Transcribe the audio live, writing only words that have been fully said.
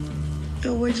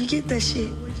Yo, where'd you get that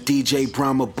shit? DJ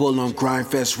Brahma Bull on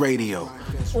Grindfest Radio.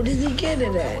 Where did he get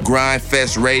it at?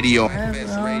 Grindfest Radio. I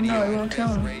don't know, he won't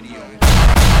tell me.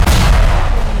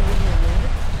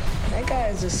 That guy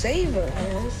is a saver,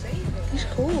 man. He's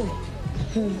cool.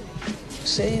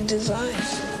 Save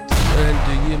designs. And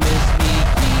do you miss me,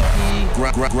 Kiki?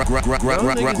 Grindfest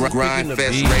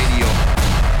Radio.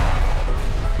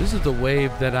 This is the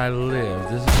wave that I live.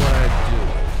 This is what I do.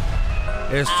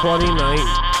 It's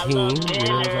 2019, you know what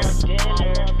I'm saying?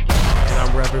 And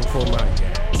I'm repping for my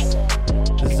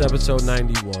gang. This is episode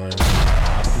 91.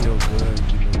 I feel good,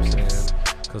 you know what I'm saying?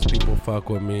 Because people fuck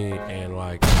with me, and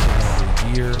like, it's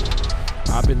another year.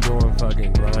 I've been doing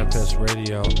fucking Grindfest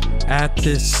Radio at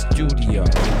this studio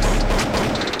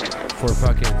for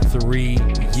fucking 3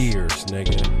 years,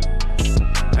 nigga.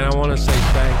 And I want to say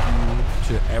thank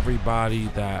you to everybody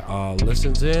that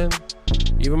listens in.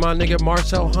 Even my nigga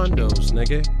Marcel Hundos,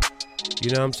 nigga. You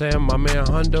know what I'm saying? My man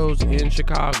Hundos in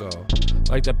Chicago.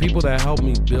 Like the people that helped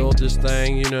me build this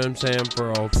thing, you know what I'm saying, for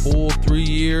a full 3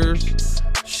 years.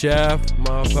 Chef,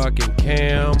 motherfucking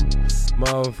Cam,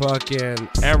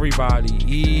 motherfucking everybody,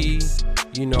 E,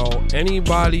 you know,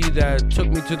 anybody that took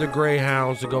me to the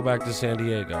Greyhounds to go back to San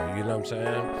Diego, you know what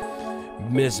I'm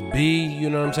saying? Miss B, you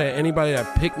know what I'm saying? Anybody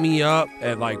that picked me up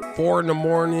at like 4 in the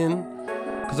morning,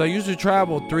 because I used to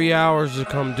travel 3 hours to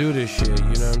come do this shit, you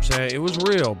know what I'm saying? It was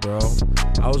real, bro.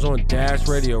 I was on Dash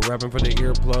Radio repping for the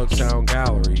Earplug Sound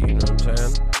Gallery, you know what I'm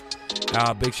saying?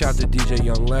 Big shout to DJ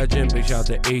Young Legend, big shout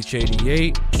to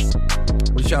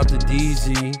H88, big shout to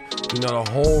DZ, you know,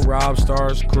 the whole Rob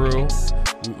Stars crew.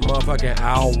 Motherfucking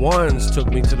Al Ones took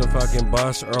me to the fucking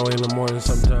bus early in the morning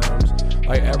sometimes.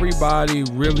 Like, everybody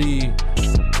really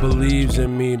believes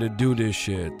in me to do this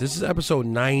shit. This is episode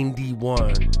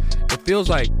 91. It feels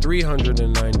like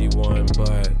 391,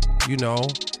 but, you know,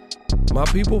 my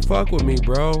people fuck with me,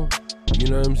 bro. You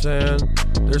know what I'm saying?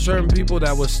 There's certain people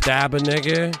that would stab a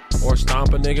nigga or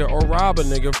stomp a nigga or rob a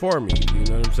nigga for me. You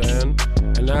know what I'm saying?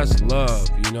 And that's love,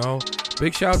 you know?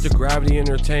 Big shout out to Gravity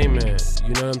Entertainment.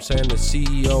 You know what I'm saying? The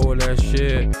CEO of that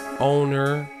shit.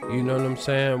 Owner. You know what I'm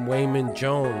saying? Wayman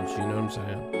Jones. You know what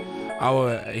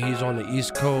I'm saying? He's on the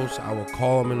East Coast. I would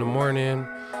call him in the morning.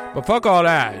 But fuck all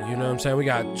that. You know what I'm saying? We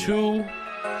got 2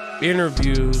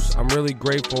 interviews. I'm really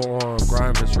grateful on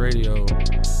Grindfest Radio.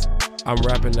 I'm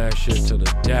rapping that shit to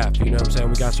the death, you know what I'm saying?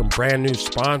 We got some brand new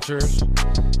sponsors,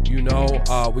 you know,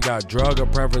 we got Drug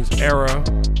of Preference Era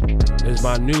is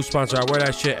my new sponsor. I wear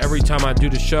that shit every time I do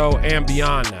the show and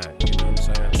beyond that, you know what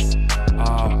I'm saying?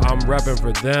 I'm repping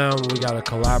for them. We got a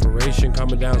collaboration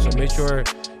coming down, so make sure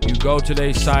you go to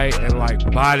their site and like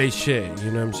buy their shit,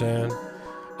 you know what I'm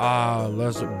saying?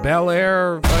 Let's Bel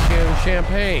Air fucking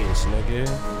champagnes, nigga.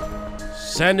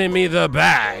 Sending me the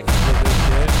bag.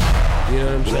 You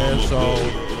know what I'm saying?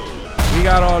 So we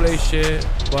got all this shit.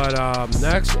 But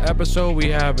next episode we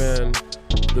having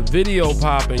the video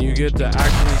popping. You get to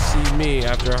actually see me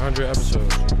after 100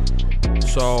 episodes.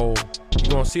 So you're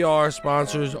gonna see all our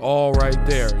sponsors all right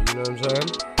there. You know what I'm saying?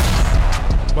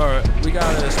 But we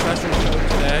got a special show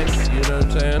today. You know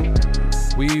what I'm saying?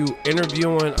 We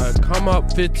interviewing a come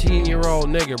up 15-year-old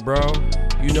nigga, bro.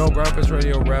 You know Grindfest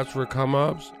Radio raps for come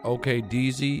ups. Okay,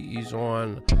 DZ, he's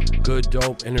on Good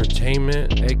Dope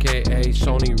Entertainment, aka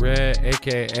Sony Red,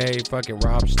 aka fucking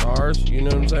Rob Stars. You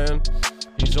know what I'm saying?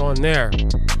 He's on there.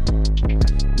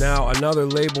 Now another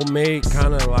label mate,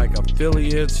 kind of like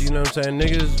affiliates. You know what I'm saying?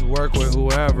 Niggas work with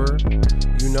whoever.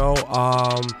 You know,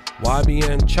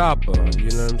 YBN Choppa.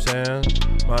 You know what I'm saying?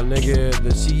 My nigga, the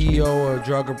CEO of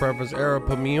Drug of Preference Era,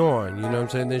 put me on. You know what I'm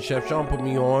saying? Then Chef Sean put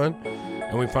me on.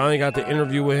 And we finally got the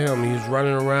interview with him. He's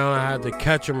running around. I had to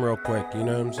catch him real quick. You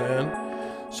know what I'm saying?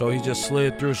 So he just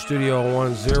slid through Studio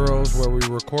 10's where we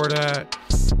record at.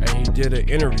 And he did an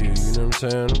interview. You know what I'm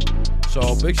saying?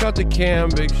 So big shout to Cam.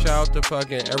 Big shout to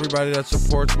fucking everybody that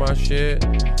supports my shit.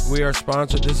 We are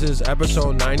sponsored. This is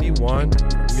episode 91.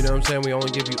 You know what I'm saying? We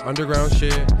only give you underground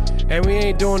shit. And we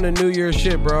ain't doing the New Year's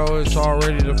shit, bro. It's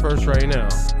already the first right now.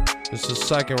 It's the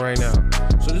second right now.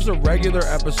 So this is a regular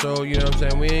episode, you know what I'm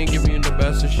saying? We ain't giving you the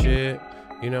best of shit.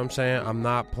 You know what I'm saying? I'm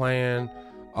not playing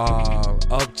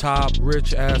up top,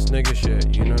 rich ass nigga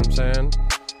shit. You know what I'm saying?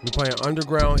 We playing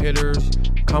underground hitters,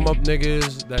 come up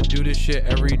niggas that do this shit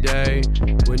every day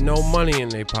with no money in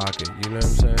their pocket. You know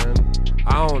what I'm saying?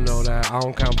 I don't know that. I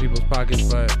don't count people's pockets,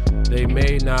 but they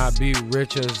may not be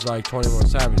rich as like 21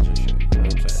 Savage and shit. You know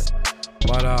what I'm saying?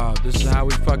 But this is how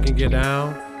we fucking get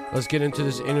down. Let's get into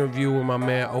this interview with my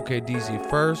man OKDZ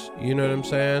first, you know what I'm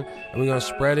saying? And we're going to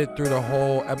spread it through the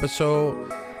whole episode.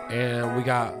 And we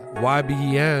got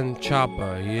YBN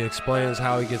Choppa. He explains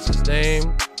how he gets his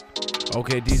name.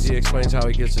 OK DZ explains how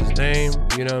he gets his name,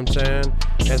 you know what I'm saying?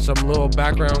 And some little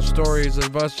background stories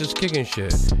of us just kicking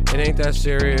shit. It ain't that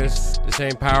serious. This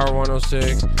ain't Power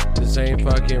 106. This ain't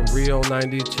fucking Real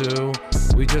 92.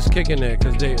 We just kicking it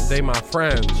because they my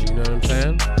friends, you know what I'm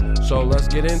saying? So let's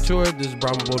get into it. This is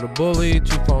Brahma Bull the Bully,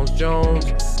 Two Phones Jones,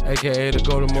 aka the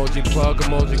Goat Emoji Plug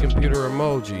Emoji Computer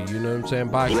Emoji, you know what I'm saying?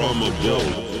 By Brahma Bull.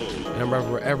 And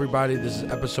remember, everybody, this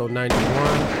is episode 91.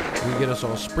 You can get us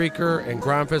on Spreaker and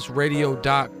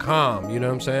grindfestradio.com, you know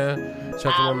what I'm saying?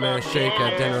 Check out my man Shake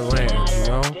at Dinner Lands, you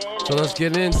know? So let's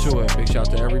get into it. Big shout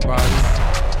out to everybody.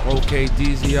 OK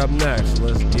DZ up next.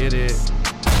 Let's get it.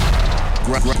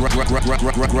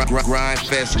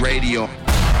 Grindfest Radio.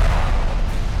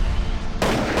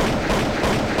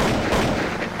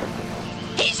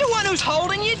 He's the one who's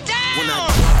holding you down. When I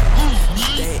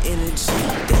drop that energy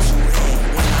that you had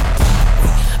when I pop,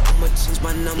 I'ma change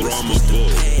my number, switch the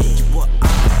pad. You what I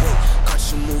wait, caught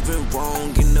you moving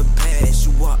wrong in the past.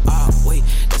 You what I wait,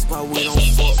 that's why we don't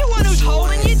fuck. He's the one who's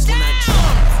holding you down.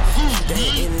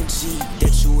 That energy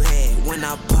that you had when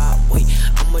I pop, wait,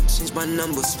 I'ma change my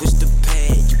number, switch the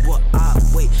pad. You what I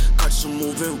wait, caught you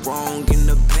moving wrong in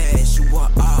the past. You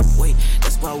what I wait,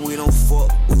 that's why we don't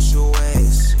fuck with your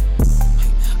ass.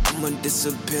 I'ma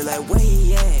disappear like where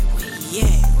he at, where he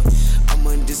at.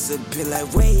 I'ma disappear like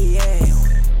where he at.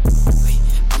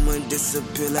 I'ma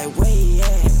disappear like where he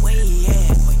at, where he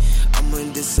at.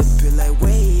 I'ma disappear like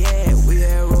where he at. We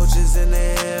had roaches in the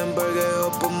hamburger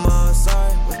up on my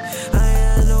side.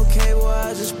 I ain't no cable,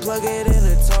 I just plug it in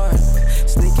the tart.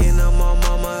 Sneaking out my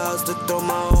mama's house to throw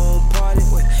my own party.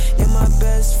 Yeah, my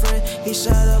best friend, he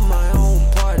shot up my own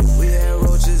party. We had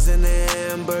roaches in the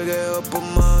hamburger up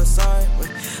on my side.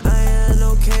 I ain't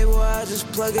no cable, I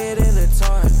just plug it in the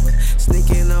tart.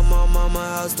 Sneaking out my mama's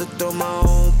house to throw my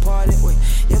own party.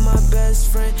 Yeah, my best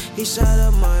friend, he shot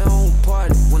up my own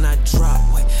party. When I drop,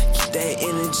 keep that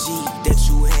energy that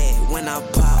you had when I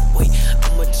pop.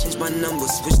 I'ma change my number,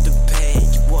 switch the pad.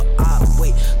 You what I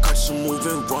wait, caught you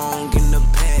moving wrong in the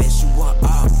past. You what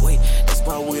I wait, that's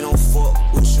why we don't fuck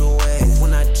with your ass.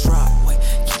 When I drop,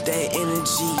 keep that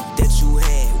energy that you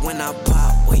had when I pop.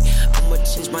 I'ma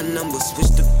change my number,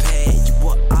 switch the pad. You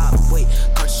what I wait,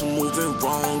 caught you moving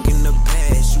wrong in the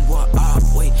past. You what I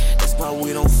wait, that's why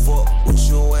we don't fuck with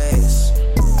your ass.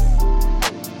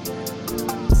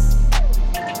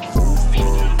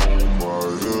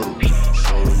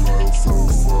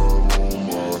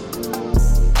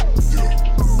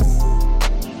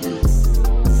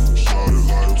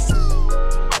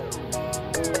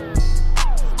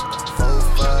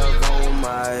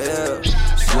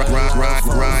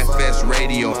 Grindfest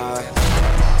Radio.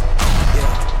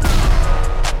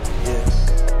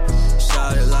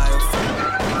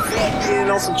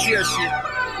 On some chill shit.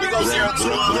 We go 0 to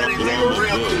 100, they go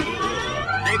real quick.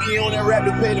 They be on that rap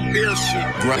to pay the bill shit.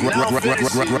 Grindfest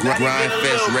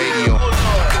Radio.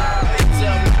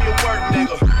 Tell me your work,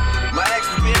 nigga. My ex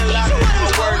was being locked in my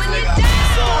words, nigga.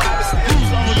 So I was still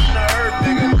someone in the earth,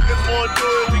 nigga. If we wanna do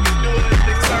it, we can do it in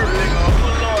the turf, nigga.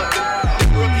 Oh Lord, I'm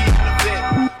a rookie in the vet.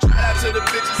 Shout out to the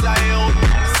bitches I ain't on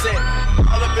the set.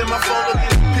 All up in my phone looking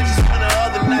at pictures from the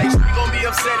other nights. We gon' be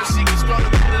upset if she gets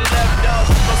stronger to the left, dog.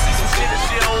 Go see some shit that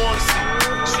she don't wanna see.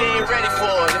 She ain't ready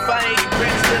for it. If I ain't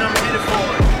ready, then I'm headed for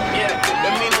it. Yeah,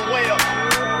 that mean I'm way up.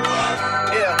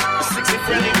 Yeah, the 60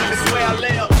 friendly niggas way I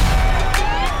lay up.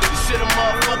 This shit a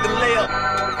motherfucking layup.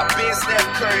 I been Steph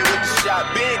Curry with the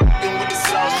shot, been with the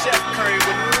sauce, Chef Curry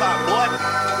with the pop, boy.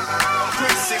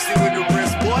 360 with the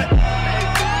wrist, boy.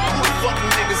 Who the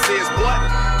fucking niggas is, boy?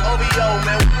 OVO,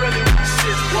 man, we really with the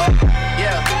shits, boy.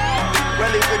 Yeah,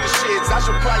 really with the shits. I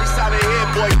should probably sign a head,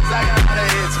 boy, cause I got a lot of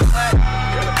heads.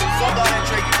 Fuck all that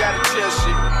Drake, you gotta chill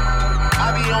shit.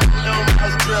 I be on the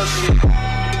house drill shit.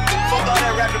 Fuck all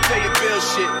that rap to pay your bill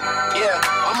shit. Yeah,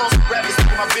 I'm on some rappers to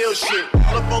my bill shit.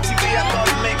 All up on TV, I thought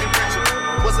it'd make it richer.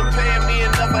 Wasn't paying me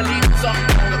enough, I needed something.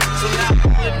 So now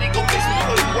the nigga bitch me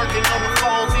put working on the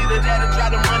phones. Either that or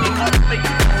try the money up to make it.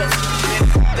 In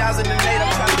 2008, I'm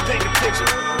trying to paint the picture.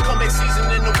 Comeback season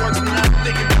in the works, and I'm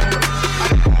thinking. I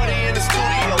can put it in the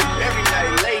studio every night,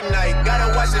 late night.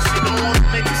 Gotta watch this shit, don't wanna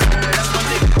make it somewhere. That's my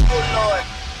nigga, oh Lord.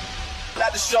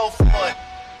 Not the show for it.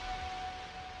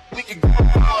 We can go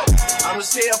for it. I'm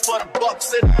just here for the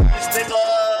bucks and this nigga.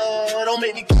 Don't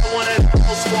make me kill one of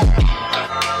those smoke.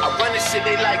 I run this shit,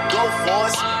 they like go for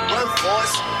us, run for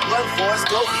us, run for us,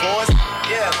 go for us.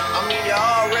 Yeah, I mean you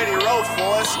already wrote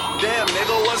for us. Damn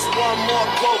nigga, what's one more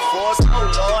quote for us? Oh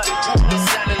Lord, it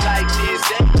sounded like this.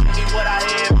 That me what I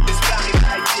am, this got me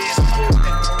like this.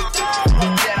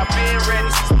 That I've been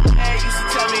ready since the day used to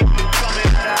tell me you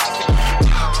coming out.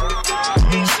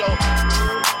 Ain't show.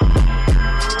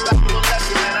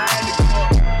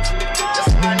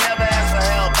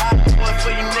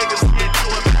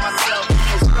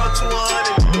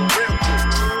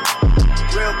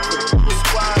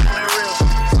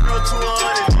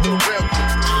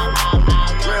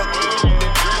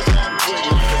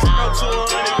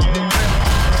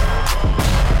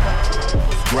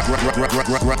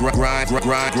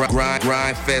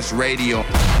 Grindfest Radio.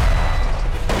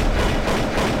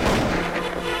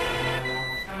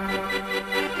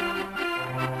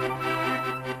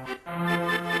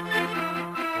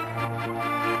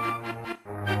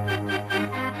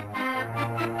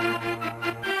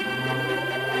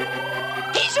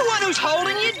 He's the one who's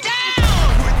holding you down.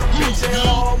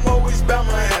 I'm always about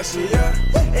my action, yeah.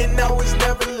 And I was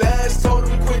never last, told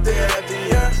them quit the acting,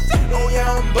 yeah. Oh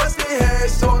yeah, I'm busting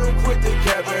heads, told them quit the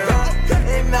capping, huh?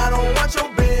 And I don't want your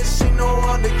bitch, she know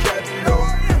I'm the captain, no.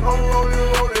 I'm rolling,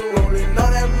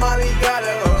 all that Molly got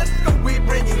her up. We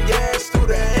bringing gas through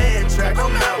the hand track,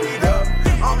 I'm married up.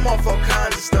 I'm off all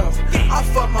kinds of stuff, I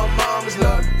fuck my mom's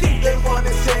love. They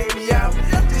wanna take me out,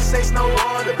 this ain't no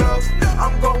on the bluff.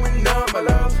 I'm going up, my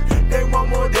love, they want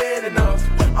more than enough.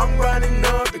 I'm running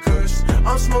up the kush,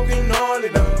 I'm smoking all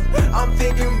it up. I'm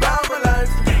thinking about my life,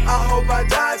 I hope I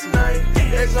die tonight,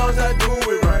 as long as I do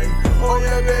it right. Oh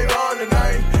yeah, baby, all the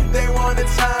night. They wanna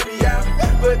tie me out,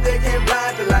 but they can't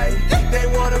blind the light. They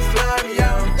wanna fly me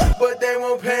out, but they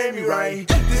won't pay me right.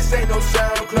 This ain't no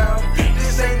SoundCloud,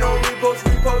 this ain't no repost,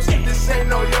 this ain't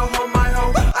no yo ho my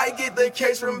ho. I get the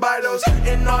case from Bitos,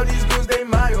 and all these dudes they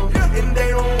mile, and they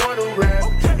don't wanna rap,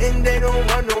 and they don't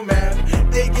want no map.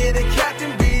 They get a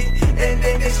Captain B, and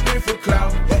then they scream for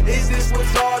clout. Is this what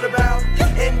it's all about?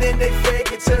 And then they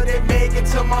fake it till they make it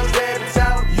till mom's dad is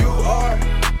out. You are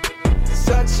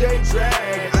such a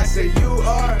drag. I say you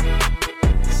are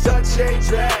such a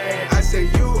drag. I say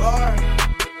you are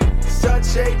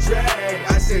such a drag.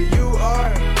 I say you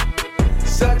are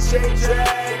such a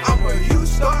drag. I'm a huge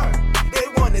star. They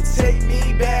wanna take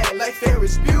me back like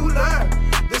Ferris Bueller.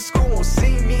 The school won't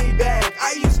see me back.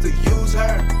 I used to use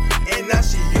her, and now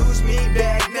she used me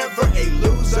back. Never a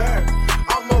loser.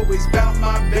 I'm always about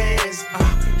my bands.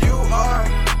 You are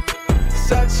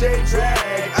such a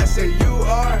drag. I say you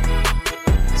are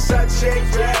such a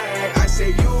drag. I say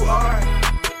you are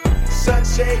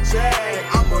such a drag.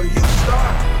 I'm a huge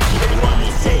star. They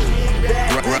wanna take me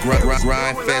back.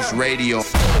 Grindfest Radio.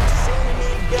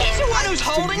 He's the one who's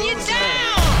holding you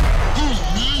down.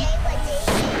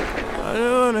 I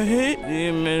don't wanna hit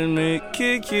him and make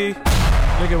Kiki.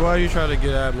 Nigga, why you trying to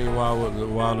get at me while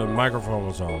the microphone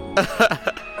was on?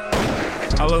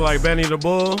 I look like Benny the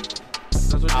Bull?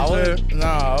 That's what you said?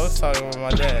 I was talking with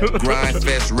my dad.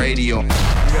 Grindfest Radio. You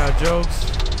got jokes?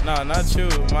 No, not you.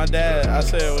 My dad, I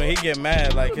said when he get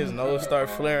mad, like his nose start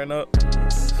flaring up.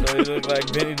 So he look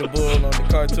like Benny the Bull on the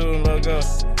cartoon logo.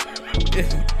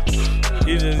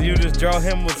 You just draw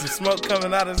him with some smoke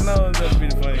coming out his nose. That'd be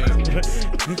the funniest.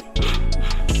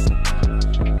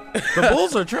 The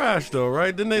Bulls are trash though,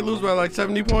 right? Didn't they lose by like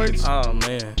 70 points? Oh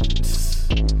man.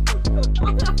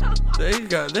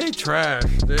 They trash,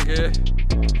 nigga.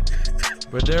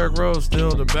 But Derrick Rose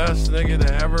still the best nigga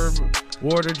that ever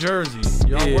wore the jersey.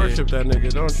 Y'all worship that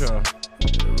nigga, don't y'all?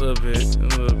 A little bit.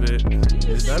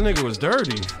 That nigga was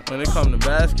dirty. When it come to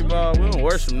basketball, we don't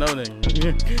worship no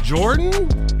nigga. Jordan?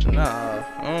 Nah,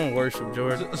 I don't worship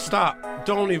Jordan. Stop.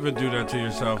 Don't even do that to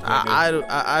yourself, nigga.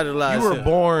 I idolize him. You were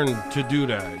born to do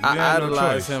that. I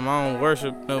idolize him. I don't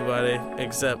worship nobody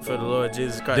except for the Lord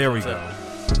Jesus Christ. There we go.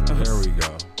 There we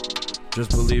go.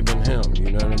 Just believe in him,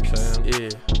 you know what I'm saying? Yeah.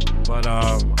 But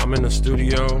I'm in the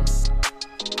studio,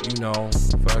 you know,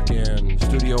 fucking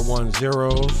Studio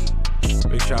 10s.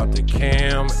 Big shout out to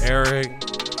Cam, Eric,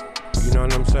 you know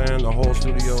what I'm saying? The whole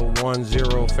Studio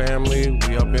 10 family.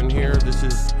 We up in here. This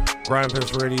is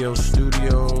Grindfest Radio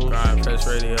Studios. Grindfest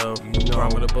Radio, you know,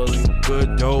 with a bully.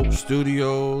 Good Dope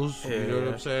Studios, you know what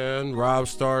I'm saying? Rob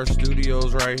Star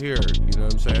Studios right here, you know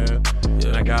what I'm saying? Yeah.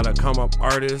 And I got a come up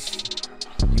artist,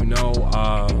 you know,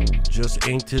 just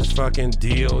inked his fucking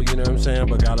deal, you know what I'm saying?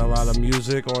 But got a lot of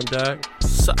music on deck.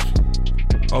 Suck.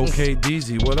 Okay,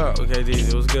 DZ, what up? Okay,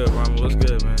 DZ, what's good, Rama? What's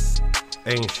good, man?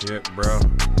 Ain't shit, bro.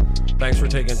 Thanks for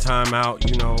taking time out,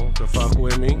 you know, to fuck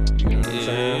with me. You know what I'm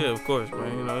saying? Yeah, of course,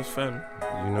 man. You know, it's family.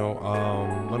 You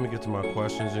know, let me get to my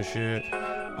questions and shit.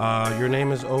 Your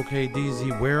name is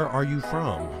OKDZ. Where are you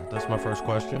from? That's my first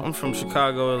question. I'm from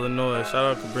Chicago, Illinois.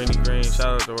 Shout out to Brittany Green.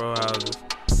 Shout out to Row Houses.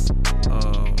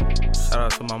 Shout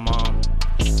out to my mom.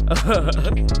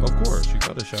 Of course, you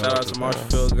gotta shout out to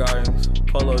Marshallfield Gardens,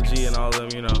 Polo G, and all of them,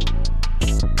 you know.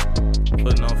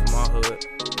 Putting on for my hood.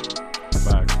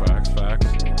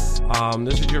 Facts.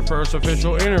 This is your first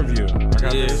official interview. I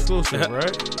got the exclusive,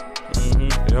 right?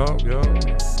 Yup.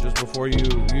 Just before you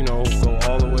know, go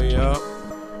all the way up,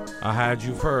 I had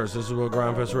you first. This is what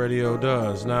Grindfest Radio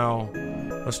does. Now,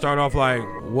 let's start off like,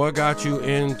 what got you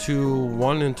into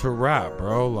wanting to rap,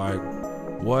 bro? Like,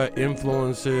 what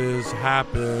influences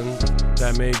happened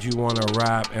that made you want to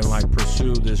rap and like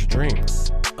pursue this dream?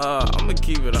 I'm gonna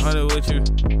keep it 100 with you.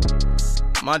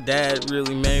 My dad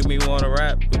really made me want to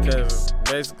rap because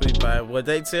basically by what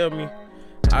they tell me,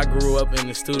 I grew up in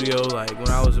the studio. Like when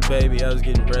I was a baby, I was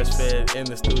getting breastfed in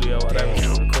the studio while I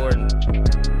was recording.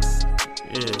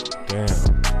 Yeah.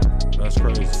 Damn. That's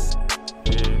crazy.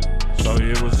 Yeah. So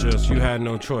it was just, you had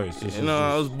no choice.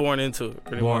 I was born into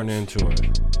it. Born into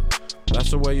it. That's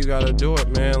the way you gotta do it,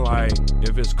 man. Like,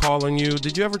 if it's calling you,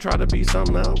 did you ever try to be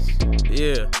something else?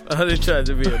 Yeah, I did try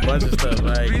to be a bunch of stuff.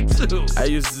 Like, Me too. I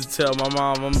used to tell my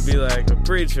mom I'm gonna be like a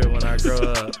preacher when I grow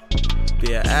up,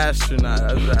 be an astronaut.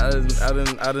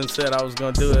 I didn't said I was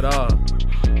gonna do it all.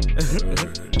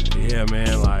 Yeah,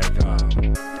 man. Like,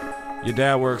 your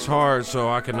dad works hard, so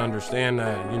I can understand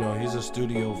that. You know, he's a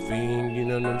studio fiend. You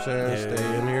know what I'm saying? Yeah.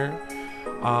 Stay in here.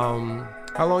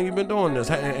 How long you been doing this,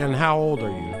 and how old are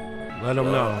you? Let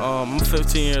them know. I'm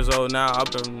 15 years old now. I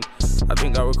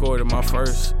think I recorded my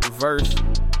first verse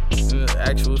in the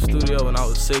actual studio when I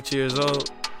was 6 years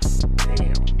old.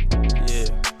 Damn. Yeah.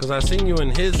 Cause I seen you in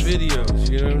his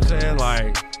videos. You know what I'm saying?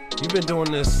 Like, you've been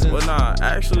doing this since. Well, nah,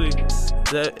 actually,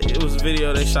 it was a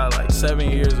video they shot like 7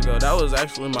 years ago. That was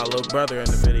actually my little brother in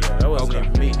the video. That wasn't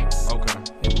even me. Okay.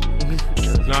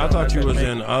 No, I thought you was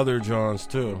in other Johns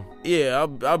too. Yeah,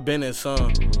 I've been in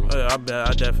some. I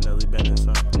definitely been in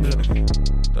some.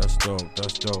 That's dope.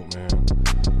 That's dope, man.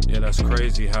 Yeah, that's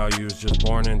crazy how you was just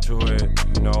born into it,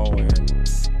 you know,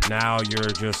 and now you're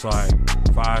just like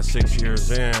 5-6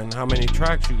 years in. How many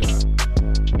tracks you got?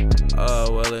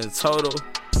 Well, in total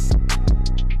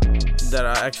that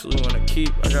I actually want to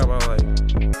keep, I got about like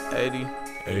 80,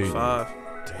 85.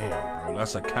 Damn, bro,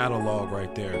 that's a catalog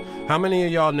right there. How many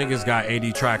of y'all niggas got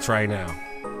 80 tracks right now?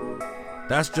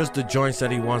 That's just the joints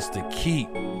that he wants to keep.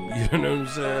 You know what I'm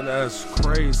saying? That's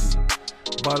crazy.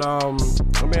 But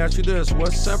let me ask you this.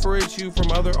 What separates you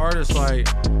from other artists? Like,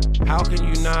 how can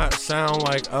you not sound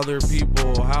like other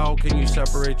people? How can you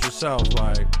separate yourself?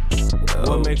 Like,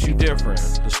 what makes you different?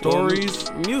 The stories?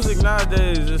 Well, music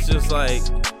nowadays, it's just like,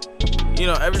 you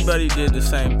know, everybody did the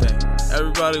same thing.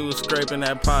 Everybody was scraping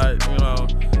that pot, you know.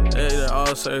 They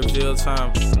all served jail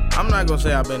time. I'm not gonna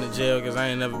say I've been in jail because I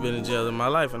ain't never been in jail in my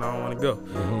life and I don't want to go.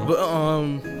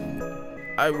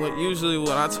 But usually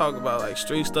when I talk about like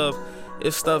street stuff,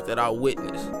 it's stuff that I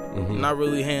witnessed. Not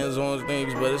really hands-on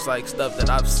things, but it's like stuff that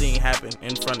I've seen happen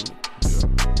in front of me.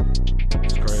 Yeah.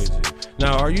 It's crazy.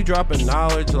 Now, are you dropping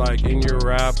knowledge like in your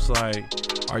raps? Like,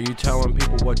 are you telling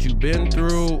people what you've been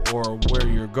through or where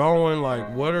you're going?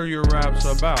 Like, what are your raps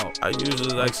about? I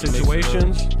usually like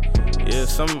situations. Yeah,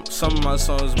 some of my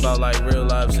songs about like real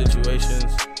life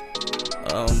situations.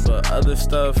 But other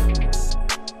stuff,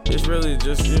 it's really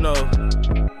just, you know,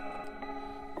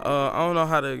 I don't know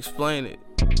how to explain it.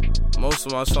 Most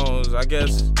of my songs, I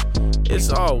guess,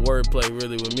 it's all wordplay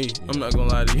really with me. I'm not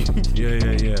gonna lie to you.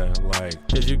 Yeah. Like,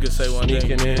 cause you could say one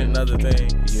thing and another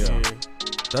thing. Yeah.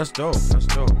 That's dope.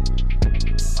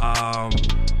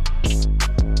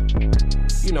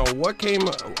 You know,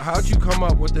 how'd you come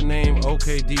up with the name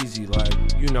OK DZ?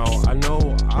 Like, you know, I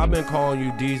know I've been calling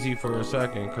you DZ for a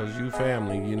second because you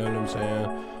family, you know what I'm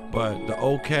saying? But the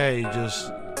OK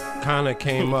just kind of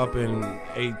came up in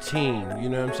 18, you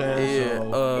know what I'm saying?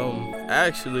 Yeah, so,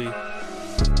 actually,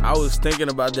 I was thinking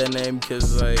about that name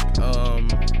because, like,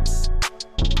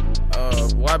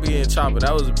 YBN Chopper,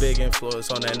 that was a big influence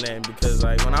on that name because,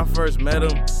 like, when I first met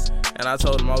him and I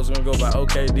told him I was going to go by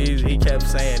OK DZ, he kept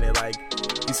saying it, like,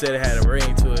 he said it had a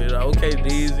ring to it, like, OK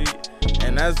DZ.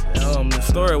 And that's, the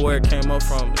story where it came up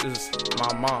from is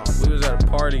my mom. We was at a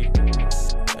party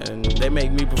and they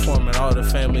make me perform at all the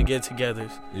family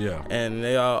get-togethers. Yeah. And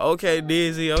they all, OK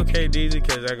DZ,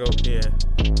 because I go, yeah.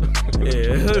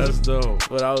 That's dope.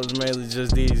 But I was mainly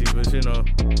just DZ, but you know,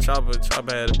 Chopper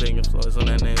had a big influence on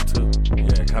that name too.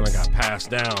 Yeah, it kind of got passed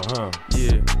down, huh?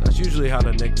 Yeah. That's usually how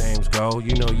the nicknames go.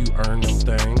 You know, you earn them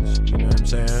things, you know what I'm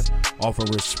saying? Off of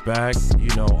respect,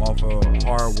 you know, off of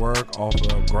hard work, off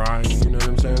of grind, you know what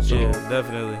I'm saying? So, yeah,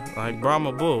 definitely. Like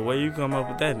Brahma Bull, where you come up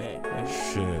with that name?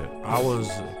 Shit. I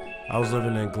was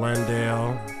living in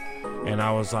Glendale, and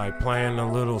I was like playing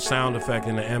a little sound effect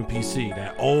in the MPC,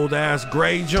 that old ass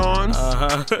Gray John.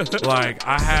 Like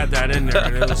I had that in there,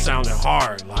 and it was sounding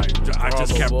hard. Like I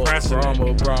just kept pressing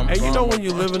it. And you know when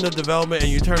you live in the development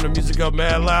and you turn the music up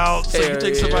mad loud, so you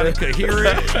think somebody could hear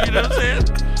it. You know what I'm saying?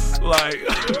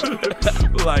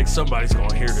 Like somebody's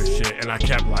gonna hear this shit, and I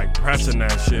kept like pressing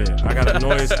that shit. I got a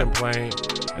noise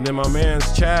complaint, and then my man's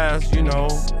Chaz, you know,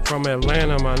 from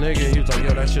Atlanta, my nigga, he was like,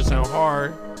 yo, that shit sound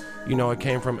hard. You know, it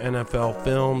came from NFL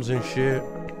Films and shit.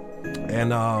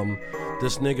 And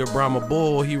this nigga Brahma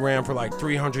Bull, he ran for like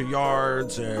 300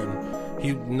 yards, and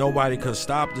nobody could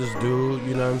stop this dude,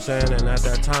 you know what I'm saying? And at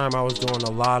that time, I was doing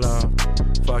a lot of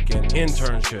fucking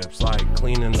internships, like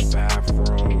cleaning the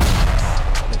bathroom,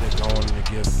 nigga going to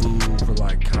get food for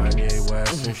like Kanye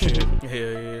West and shit.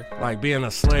 Yeah. Like being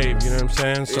a slave, you know what I'm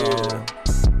saying? So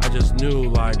I just knew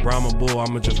like Brahma Bull,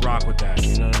 I'ma just rock with that,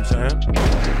 you know what I'm saying?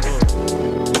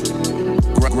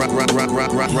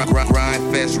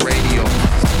 Grindfest Radio.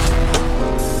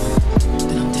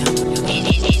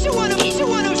 He's the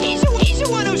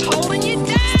one who's holding you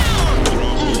down.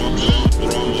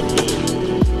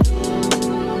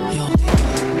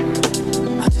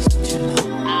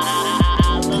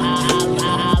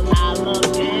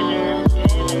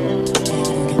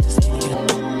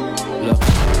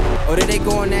 Or did they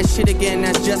go on that shit again?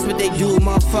 That's just what they do.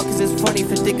 Motherfuckers is funny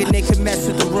for thinking they can mess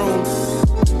with the room.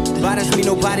 Bothers me,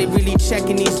 nobody really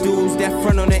checking these dudes that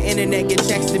front on the internet, get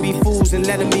checks to be fools and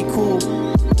let them be cool.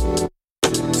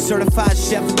 Certified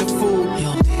chef with the food.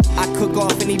 I cook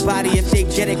off anybody if they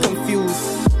get it confused.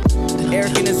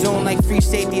 Eric in the zone like free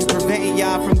safeties, preventing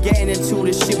y'all from getting into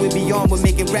the shit we be on with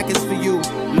making records for you.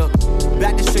 Look,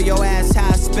 back to show your ass how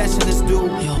a specialist do.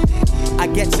 I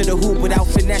get to the hoop without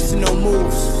finessing no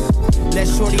moves. Let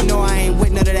shorty know I ain't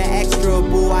with none of that extra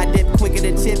boo. I dip quicker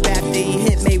to tip after he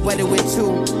hit Mayweather with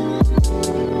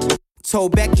 2.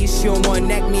 Told Becky she don't want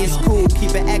neck me, it's cool.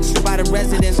 Keep it extra by the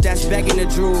residence that's begging the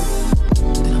drool.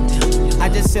 I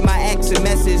just sent my ex a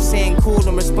message saying cool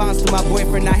in response to my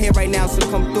boyfriend not here right now, so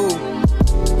come through.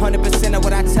 100% of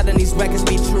what I tell in these records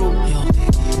be true.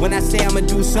 When I say I'ma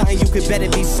do something, you could bet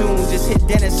it be soon. Just hit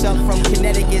Dennis up from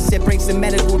Connecticut, said bring some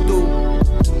medical through.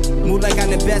 Move like I'm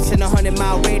the best in a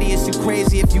 100-mile radius. You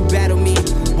crazy if you battle me.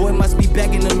 Boy must be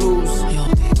begging to lose.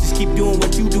 Just keep doing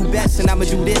what you do best, and I'ma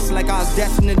do this like I was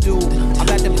destined to do. I'm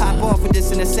about to pop off with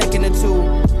this in a second or two.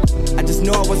 I just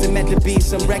know I wasn't meant to be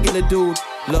some regular dude.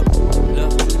 Look,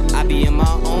 I be in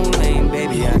my own lane,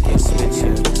 baby. I can't switch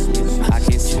you. I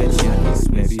can't switch you,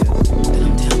 baby.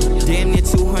 Damn near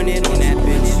 200 on that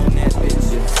bitch.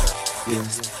 Yeah.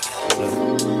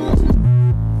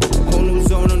 Whole new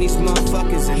zone on these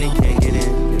motherfuckers and they can't get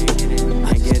in.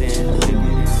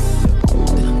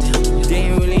 They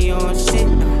ain't really on shit.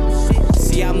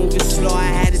 See, I'm moving slow, I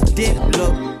had to dip.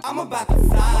 Look, I'm about to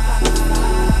fly.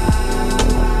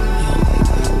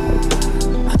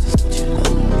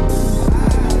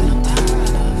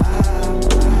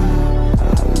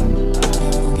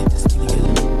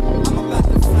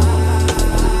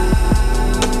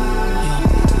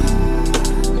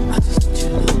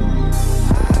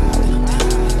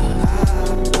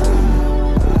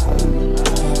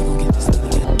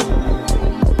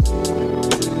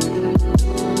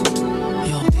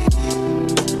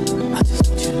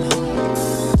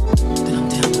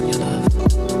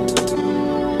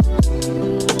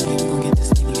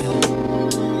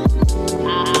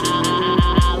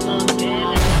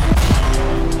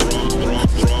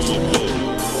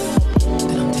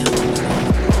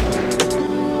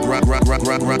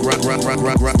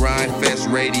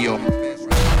 Grindfest Radio.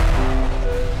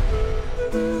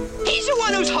 He's the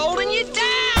one who's holding you down.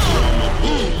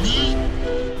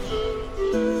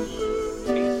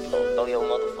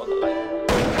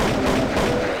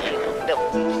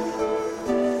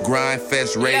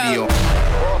 Grindfest Radio.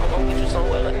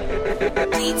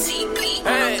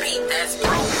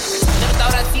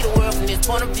 Thought I'd see the world from this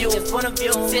point of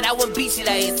view. Said I wouldn't beat shit,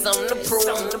 I had something to prove.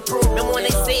 Remember when they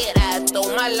said I'd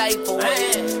throw my life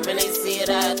away? When they said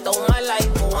I'd throw my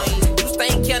life away. You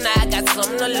think now I got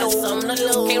something to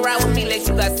lose. Can't ride with me unless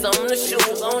you got something to shoot.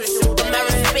 But my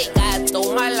respect, I'd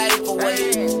throw my life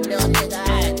away.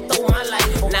 I'd throw my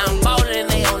life away. Now I'm ballin' and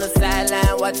they on the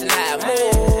sideline watching how I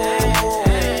move.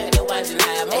 They watching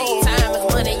how I move. Time is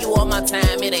money, you want my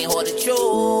time, it ain't hard to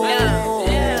choose.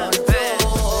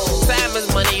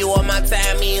 Money, you all my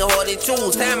time, me ain't hard to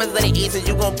choose. Time is of the essence,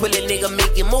 you gon' pull a nigga,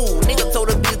 make it move. Nigga told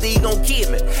a bitch that he gon'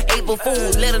 kill me. April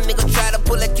Fools, let a nigga try to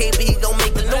pull a KB, he gon'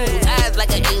 make the news. Eyes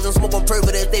like an angel, smoke on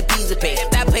purple, that's that pizza pay.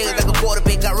 That pays like a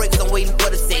quarterback, got records, I'm waiting for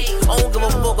the set. I don't give a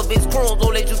fuck if it's crumbs,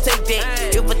 don't let you take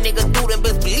that. If a nigga do that,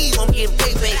 best believe I'm getting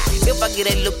payback. If I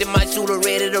get that look, then my shooter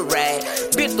ready to ride.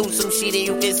 Been through some shit and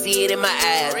you can see it in my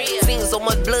eyes. Seen so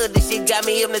much blood, this shit got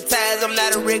me hypnotized. I'm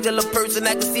not a regular person,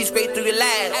 I can see straight through your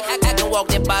lies. I can walk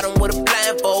that bottom with a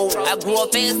blindfold. I grew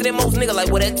up faster than most niggas, like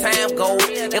where that time go.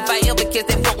 If I ever catch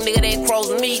that fuck nigga that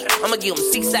crossing me, I'ma give him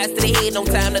 6 shots to the head, no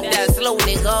time to die slow,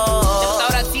 nigga. Never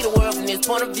thought I'd see the world from this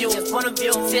point of view.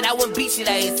 Said I wouldn't beat shit,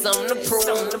 I had something to prove.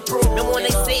 Remember when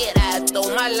they said I'd throw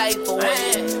my life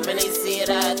away? When they said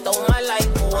I'd throw my life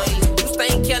away. You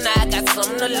think now I got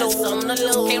something to lose.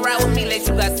 Can't ride with me unless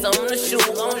you got something to shoot.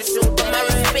 But my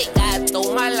respect, I'd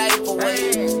throw my life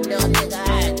away.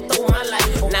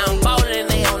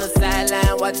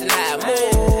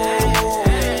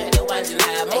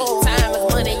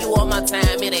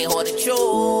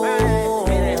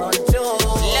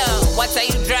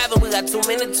 got too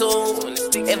many tools.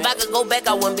 If I could go back,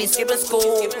 I wouldn't be skipping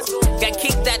school. Got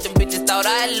kicked out, them bitches thought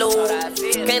I'd lose.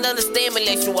 Can't understand me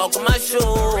unless you walk in my shoes.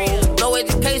 No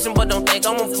education, but don't think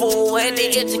I'm a fool. Had to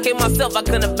educate myself, I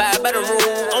couldn't abide by the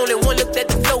rules. Only one looked at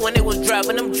the floor when they was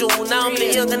dropping them jewels. Now I'm the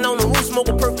youngin' on the roof,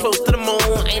 smoking per close to the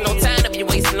moon. Ain't no time to be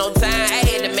wasting no time. I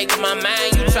had to make up my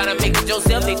mind. You tryna make it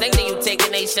yourself, they think that you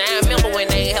taking they shine. Remember when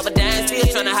they ain't have a dime, still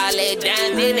tryna holler at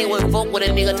dime. Then they would fuck with a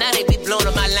nigga, now they be blowing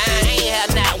up my line. I ain't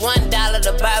have not $1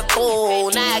 to buy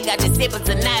food. Now I got the zippers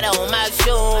tonight on my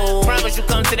shoe. Promise you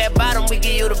come to that bottom, we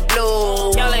give you the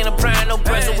blue. Y'all ain't applying no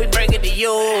pressure, we bring it to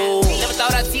you. Never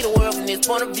thought I'd see the world from this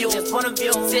point of view.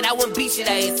 Said I wouldn't beat shit,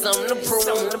 I had something to prove.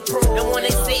 And when they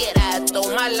said I'd throw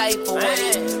my life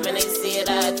away, when they said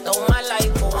I'd throw my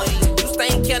life away, you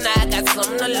think you now I got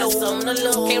something to lose.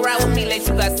 Can't ride with me unless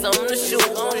you got something to shoot.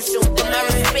 With my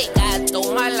respect, I'd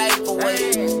throw my life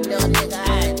away. Little nigga,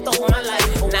 I'd throw my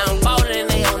life away. Now I'm ballin' and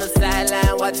they on the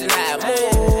sideline watching how I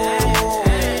move.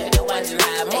 They watching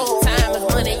how I move. Time is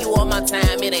money, you want my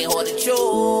time, it ain't hard to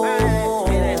choose.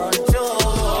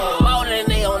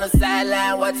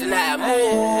 Watching how I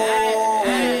move,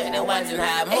 and watching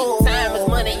how I move. Time is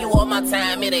money, you want my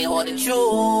time, it ain't hard to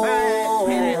choose.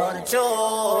 It ain't hard to choose.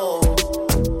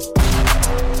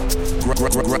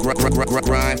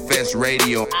 Grind Fest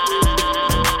Radio.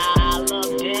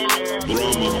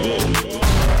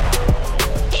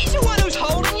 He's the one who's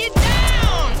holding you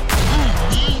down.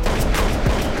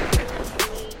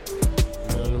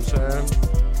 You know what I'm saying?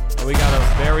 And we got a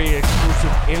very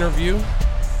exclusive interview.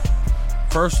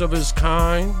 First of his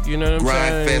kind, you know what I'm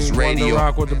saying? Fest Radio. Wanted to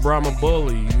rock with the Brahma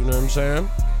Bully, you know what I'm saying?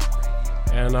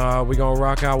 And we gonna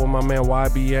rock out with my man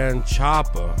YBN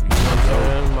Chopper, you know what I'm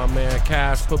saying? My man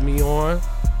Cash put me on.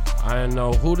 I didn't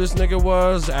know who this nigga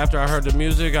was. After I heard the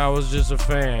music, I was just a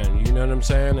fan, you know what I'm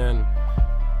saying? And,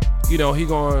 you know, he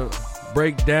gonna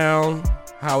break down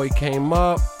how he came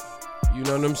up, you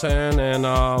know what I'm saying? And,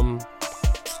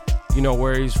 you know,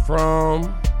 where he's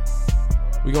from.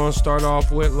 We gonna start off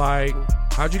with, like,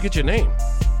 how'd you get your name?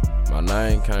 My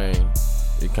name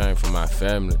came from my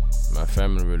family. My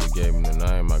family really gave me the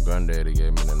name. My granddaddy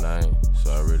gave me the name,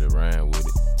 so I really ran with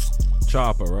it.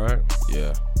 Chopper, right?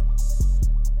 Yeah.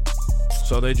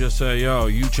 So they just say, yo,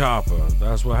 you Chopper.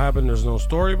 That's what happened? There's no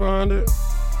story behind it?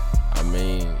 I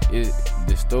mean,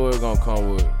 the story gonna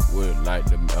come with like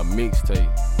a mixtape.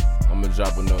 I'm gonna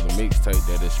drop another mixtape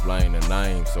that explain the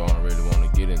name, so I don't really want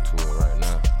to get into it right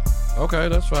now. Okay,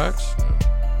 that's facts.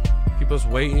 Keep us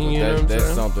waiting, you know what I'm saying?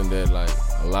 That's something that, like,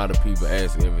 a lot of people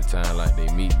ask every time, like, they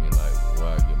meet me, like, where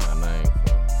I get my name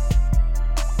from.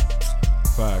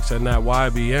 Facts. And that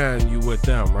YBN, you with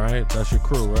them, right? That's your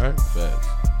crew, right? Facts.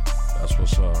 That's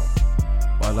what's up.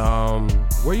 But,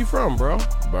 where you from, bro?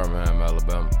 Birmingham,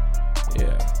 Alabama.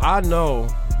 Yeah. I know,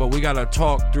 but we gotta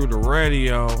talk through the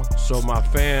radio so my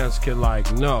fans can,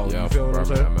 like, know. Yeah, you feel what I'm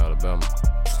saying? Birmingham, Alabama.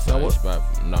 Same spot,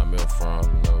 not Mill from,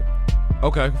 you know.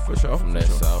 Okay, for sure. From that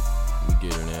south, we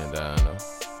get it in down there.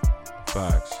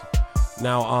 Facts.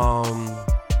 Now,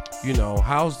 you know,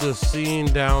 how's the scene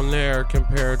down there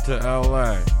compared to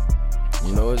LA?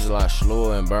 You know, it's a lot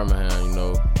slower in Birmingham, you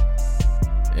know.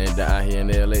 And out here in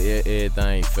LA,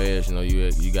 everything fast, you know,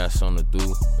 you got something to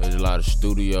do. There's a lot of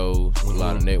studios, a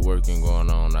lot of networking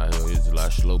going on out here. It's a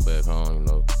lot slow back home, you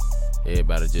know.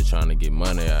 Everybody just trying to get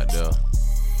money out there.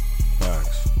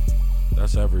 Facts.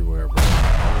 That's everywhere, bro.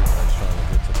 Everybody's trying to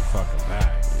get to the fucking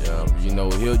bag. Yeah, you know,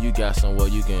 here you got somewhere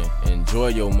you can enjoy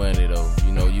your money, though.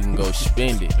 You know, you can go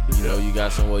spend it. You know, you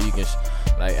got somewhere you can,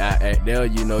 like, out there,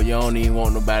 you know, you don't even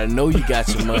want nobody to know you got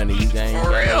your money. You ain't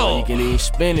For real. You can even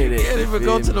spend it. You can't even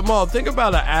go to the mall. Think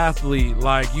about an athlete.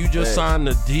 Like, you just signed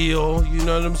a deal. You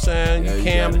know what I'm saying? Yeah, you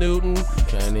Cam Newton. You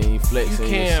can't even flex You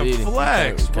in can't your city.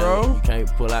 flex, bro. You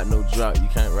can't pull out no drop. You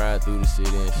can't ride through the city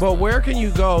and stuff. But where can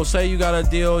you go? Say you got a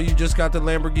deal. You just got the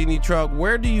Lamborghini truck.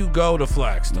 Where do you go to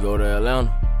flex? Though? You go to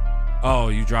Atlanta. Oh,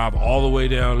 you drive all the way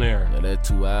down there. Yeah, that's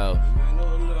 2 hours.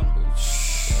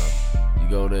 You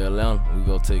go to Atlanta, we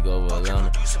go take over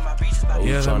Atlanta. Oh,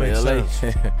 Yeah, that makes LA.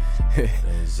 sense.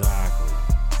 Exactly.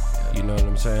 You know what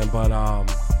I'm saying? But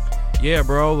yeah,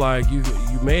 bro, like you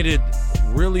made it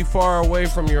really far away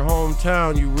from your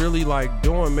hometown. You really like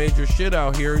doing major shit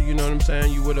out here. You know what I'm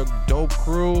saying? You with a dope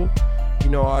crew. You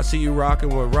know, I see you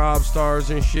rocking with Rob Stars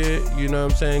and shit. You know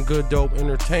what I'm saying? Good, dope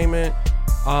entertainment.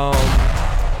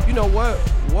 You know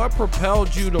what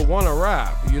propelled you to want to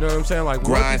rap? You know what I'm saying? Like,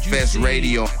 what did you Fest see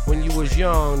Radio. when you was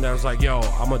young that was like, yo,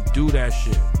 I'm gonna do that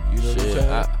shit? You know what I'm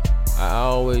saying? I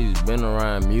always been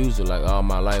around music like all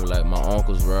my life. Like my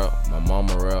uncles rap, my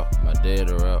mama rap, my dad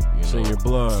rap. You It's know, in your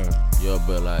blood. Yeah,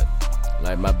 but like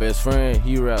Like my best friend,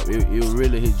 he rap. It was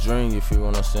really his dream, you feel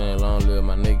what I'm saying? Long live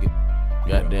my nigga.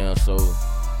 Goddamn, so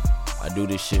I do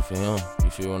this shit for him, you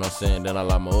feel what I'm saying? Then I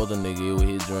like my other nigga, it was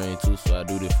his dream too, so I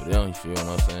do this for them, you feel what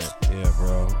I'm saying? Yeah,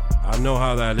 bro. I know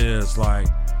how that is, like,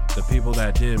 the people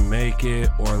that didn't make it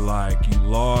or, like, you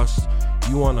lost,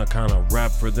 you want to kind of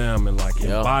rap for them and, like,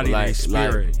 embody their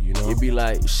spirit, you know? It be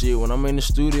like, shit, when I'm in the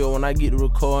studio, when I get to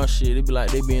record shit, it be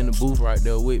like they be in the booth right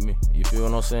there with me, you feel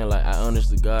what I'm saying? Like, I honest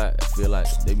to God, I feel like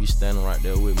they be standing right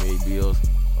there with me, it be us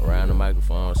around the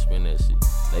microphone, spin that shit.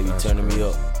 They be turning me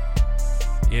up.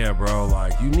 Yeah, bro,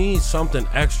 like, you need something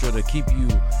extra to keep you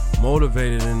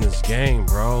motivated in this game,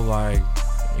 bro. Like,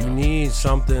 you need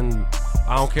something,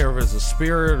 I don't care if it's a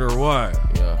spirit or what,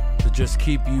 to just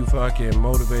keep you fucking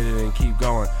motivated and keep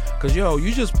going. Cause, yo,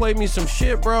 you just played me some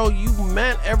shit, bro. You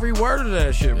meant every word of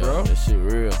that shit, bro. That shit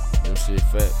real. Them shit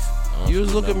facts. You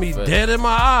was looking me dead in my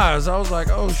eyes. I was like,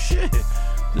 oh, shit.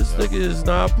 This nigga is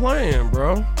not playing,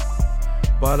 bro.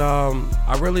 But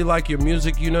I really like your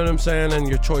music, you know what I'm saying, and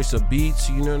your choice of beats,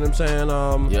 you know what I'm saying.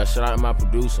 Yeah, shout out to my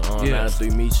producer, 93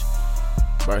 Meech.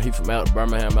 Bro, he from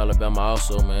Birmingham, Alabama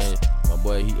also, man. My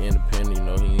boy, he independent, you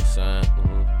know, he ain't signed.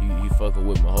 He fucking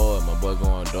with my hard. My boy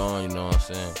going down, you know what I'm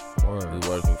saying. We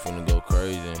working finna go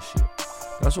crazy and shit.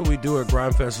 That's what we do at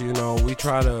Grindfest, you know. We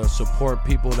try to support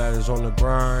people that is on the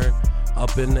grind,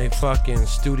 up in their fucking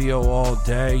studio all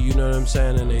day, you know what I'm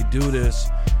saying, and they do this.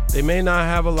 They may not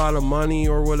have a lot of money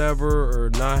or whatever, or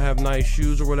not have nice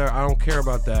shoes or whatever. I don't care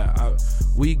about that.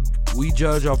 We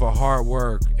judge off of hard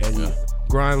work and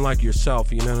grind like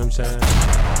yourself, you know what I'm saying?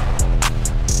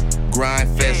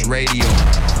 Grindfest Radio.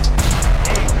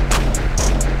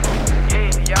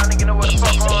 Y'all nigga know what the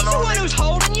fuck going on. He's the one who's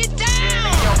holding you down.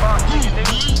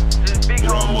 This big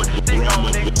homie with the stick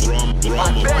homie, nigga.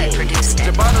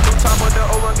 Jabana new top of the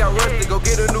O1 got rusty. Go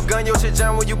get a new gun, your shit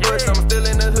jam when you bust. I'm still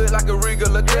in the hood like a Regal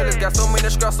Latellus. Got so many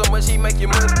scraps, so much he make you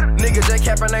miss. Nigga just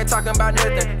capping, ain't talking about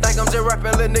nothing. Think I'm just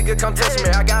rapping, little nigga come touch me.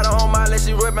 I got her on my list,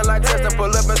 she ripping like testing.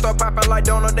 Pull up and start popping like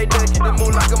donut, they ducking. The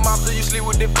moon like a mobster, you sleep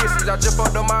with the fishes. I just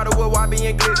fucked the model with YB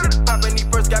and glitzy. Popping these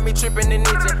first got me tripping and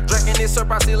itching. Drinking this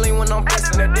syrup, I see lean when I'm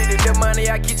pissing. I did it, the money,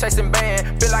 I keep chasing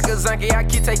band. Feel like a Zanky, I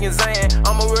keep taking Zan.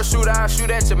 I'm a real shooter, I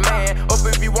shoot at your man. Up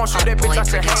if you want, shoot that bitch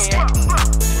out your hand.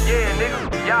 Yeah,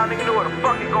 nigga, y'all nigga know what the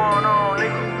fuck is going on,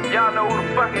 nigga. Y'all know who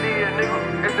the fuck it is,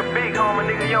 nigga. It's the big homie,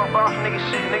 nigga, young boss, nigga,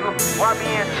 shit, nigga.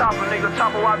 YBN Chopper, nigga,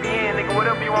 Chopper YBN, nigga,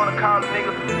 whatever you wanna call it,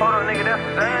 nigga. Hold on, nigga, that's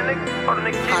the Zan, nigga. Hold on,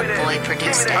 nigga, give me that. Give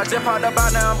me that. I just popped up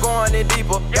out now, I'm going in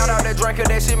deeper. Got out that drink,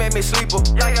 that shit made me sleeper.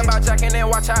 Thinking about jacking and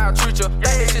watch how I treat you.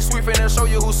 Think this shit sweet and show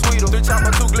you who's sweeter. 3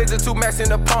 chopper, 2 glitzer, 2 max in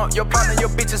the pump. Your partner, your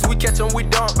bitches, we catch 'em, we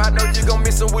dump. I know you gon'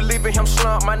 miss him, we leaving him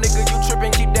slump. My nigga, you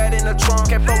trippin', keep that in the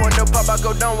trunk. Can't throw in the pop, I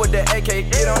go down with the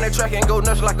AK. Get on that track and go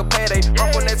nuts like a payday.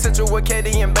 Up on that central with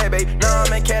Katie and Baby. Now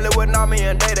I'm in Cali with Nami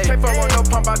and Day Day. Can't throw on no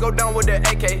pump, I go down with the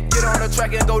AK. Get on the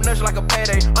track and go nuts like a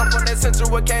payday. Up on that central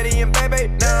with Katie and Baby.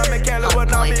 Now I'm in Cali with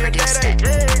Nami and Day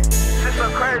Day. Shit so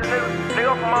crazy, nigga.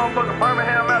 Nigga from motherfucking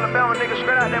Birmingham, Alabama, nigga.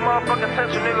 Straight out that motherfucking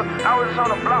central, nigga. I was just on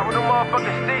the block with them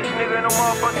motherfucking sticks, nigga, and them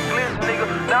motherfucking glitz, nigga.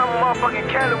 Now I'm motherfucking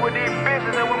Cali with these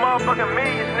bitches and with motherfucking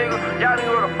millions, nigga. Y'all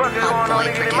nigga what the fuck is going on,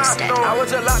 nigga, in my store. I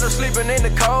was just locked up sleeping in the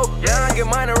cold. Yeah, I get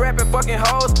money rapping fucking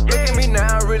hoes. Look at me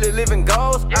now, I'm really living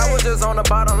goals. I was just on the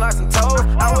bottom like some toes.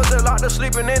 I was just locked up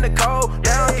sleeping in the cold.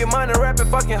 Yeah, I get money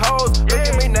rapping fucking hoes. Look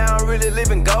at me now, I'm really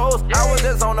living goals. I was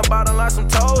just on the bottom like some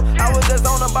toes. I was just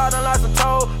on the bottom like some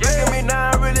toes. Look at me now,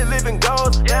 I'm really living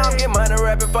goals. Yeah, I'm getting money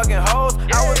rapping fucking hoes.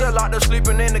 I was just locked up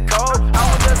sleeping in the cold. I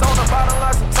was just on the bottom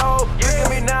like some toes. Look at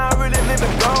me now, I'm really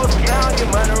living goals. Now I get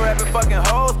money rapping fucking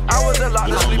hoes. I was just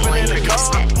locked up sleeping in the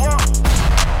cold.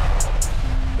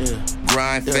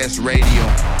 Grindfest Radio.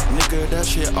 Nigga, that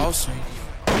shit awesome.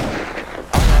 I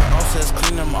got offsets,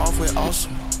 clean them off with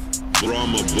awesome. I got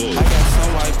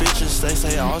some white bitches, they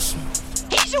say awesome.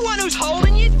 He's the one who's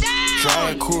holding you down.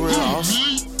 Drive cool real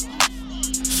awesome.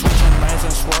 Switching lanes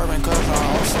and swerving cause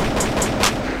I'm awesome.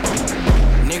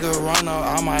 Nigga run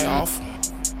up, I might offer.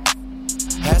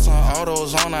 Had some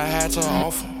autos on, I had to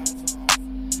offer.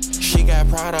 She got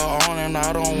Prada on and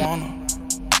I don't want her.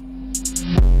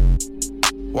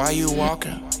 Why you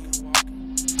walking?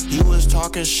 You was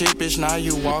talking shit, bitch, now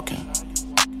you walking.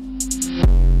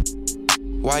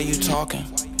 Why you talking?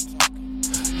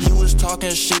 You was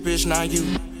talking shit, bitch, now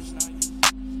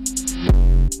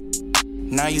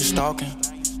you stalking.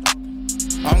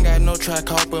 I don't got no track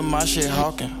hawk, but my shit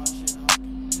hawking.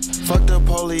 Fuck the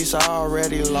police, I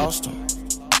already lost them.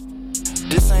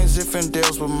 This ain't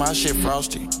Zinfandels, but my shit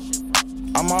frosty.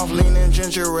 I'm off leaning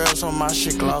ginger ale, so my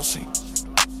shit glossy.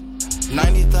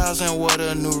 90,000, what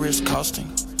a new wrist costing.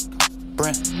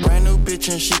 Brand new bitch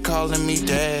and she calling me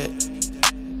dad.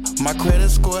 My credit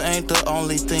score ain't the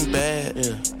only thing bad.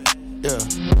 Yeah.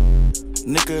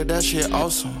 Nigga, that shit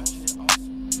awesome.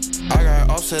 I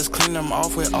got offsets, clean them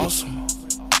off with awesome.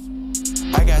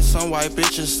 I got some white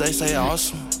bitches, they say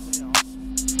awesome.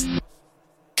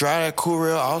 Drive that cool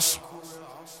real awesome.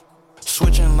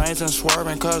 Switching lanes and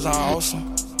swerving cause I'm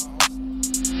awesome.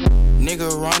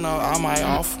 Nigga run up, I might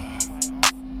off him.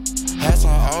 Had some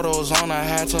autos on, I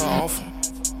had to off him.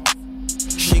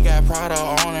 She got Prada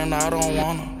on and I don't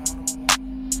want her.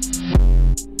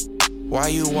 Why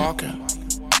you walking?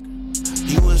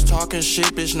 You was talking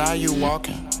shit, bitch, now you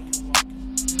walking.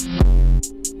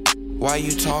 Why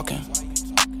you talking?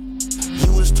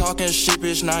 You was talking shit,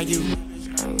 bitch, now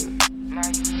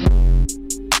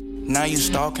you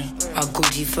stalking. Our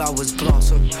Gucci flowers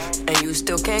blossom, and you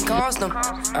still can't cost them.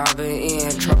 I've been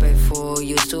eating trumpet food,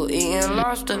 you still eating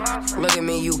lobster. Look at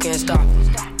me, you can't stop.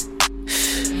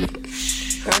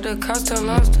 Heard the cost of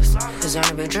lost us, cause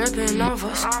I've been dripping off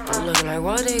us. But looking like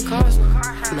what they cost.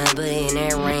 Remember in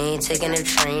that rain, taking a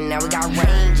train, now we got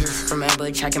ranges. Remember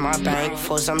checking my bank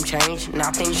for some change,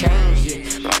 nothing changed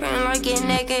yet. Looking like you're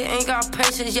naked, ain't got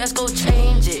patience, just go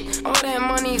change it. All that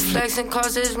money flexing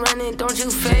causes money, don't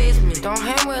you faze me. Don't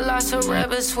hang with lots of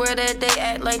rappers, swear that they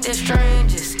act like they're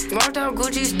strangers. Walked out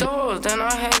Gucci stores, then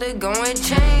I had to go and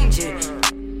change it.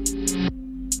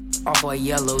 Off a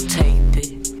yellow tape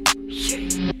it.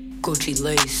 Gucci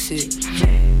lace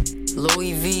it,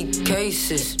 Louis V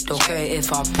cases. Don't care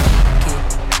if I break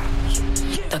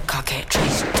it. The car can't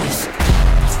trace this.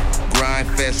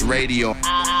 Grindfest Radio.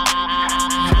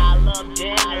 I love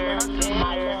dinner.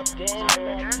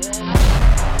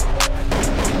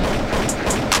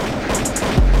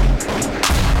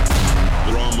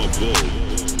 Brahma Bull.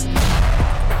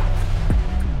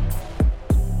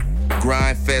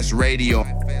 Grindfest Radio.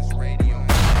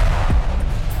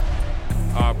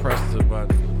 I pressed the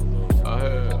button.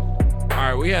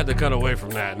 Alright, we had to cut away from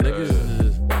that.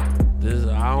 Niggas this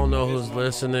I don't know who's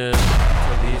listening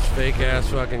to these fake ass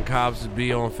fucking cops that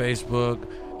be on Facebook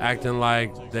acting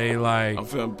like they like I'm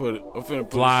finna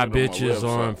put fly bitches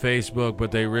on Facebook,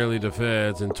 but they really the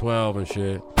feds and 12 and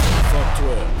shit. Fuck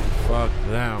 12. Fuck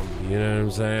them. You know what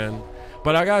I'm saying?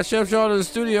 But I got Chef Shaw to the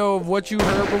studio of what you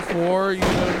heard before. You know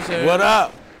what I'm saying? What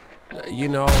up? You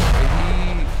know,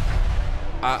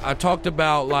 I talked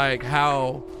about like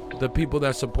how the people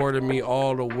that supported me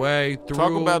all the way through.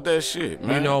 Talk about that shit,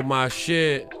 man. You know, my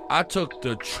shit. I took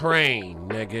the train,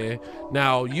 nigga.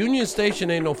 Now, Union Station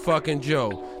ain't no fucking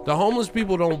joke. The homeless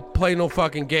people don't play no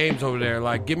fucking games over there.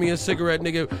 Like, give me a cigarette,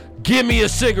 nigga. Give me a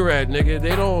cigarette, nigga.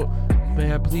 They don't,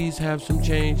 may I please have some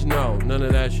change? No, none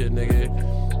of that shit,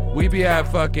 nigga. We be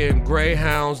at fucking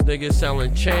Greyhounds, nigga,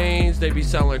 selling chains. They be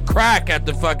selling crack at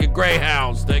the fucking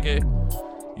Greyhounds, nigga.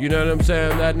 You know what I'm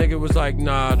saying? That nigga was like,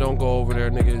 nah, don't go over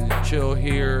there, nigga. Chill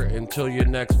here until your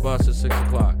next bus at 6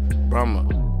 o'clock. Brahma,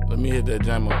 let me hit that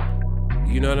jam up.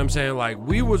 You know what I'm saying? Like,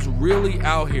 we was really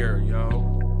out here,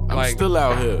 yo. I'm like, still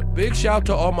out here. Big shout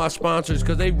to all my sponsors,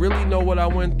 because they really know what I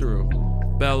went through.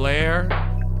 Bel Air,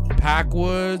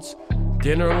 Packwoods,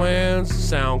 Dinnerlands,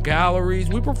 Sound Galleries.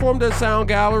 We performed at Sound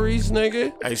Galleries,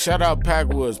 nigga. Hey, shout out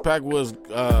Packwoods. Packwoods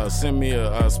send me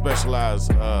a specialized,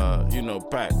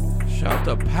 pack. Shout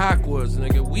to Packwoods,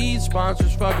 nigga. Weed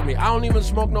sponsors fucking me. I don't even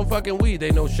smoke no fucking weed.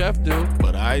 They know Chef do.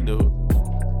 But I do.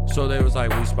 So they was like,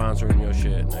 we sponsoring your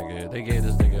shit, nigga. They gave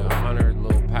this nigga 100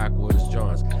 little Packwoods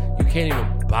joints. You can't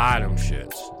even buy them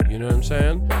shits. You know what I'm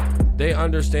saying? They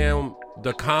understand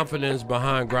the confidence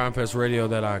behind Grindfest Radio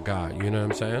that I got. You know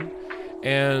what I'm saying?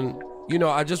 And, you know,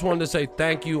 I just wanted to say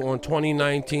thank you on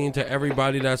 2019 to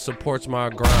everybody that supports my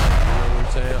grind. You know what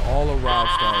I'm saying? All the Rob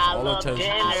Stars, all the Attention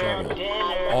to 7,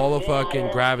 all the fucking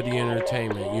Gravity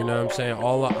Entertainment, you know what I'm saying?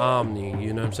 All the Omni,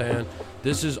 you know what I'm saying?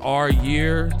 This is our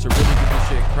year to really get this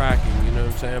shit cracking, you know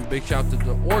what I'm saying? Big shout to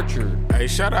the Orchard. Hey,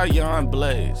 shout out Jan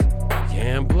Blaze.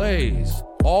 Jan Blaze.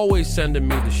 Always sending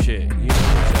me the shit, you know what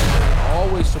I'm saying?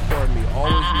 Always support me,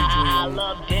 always retweet me.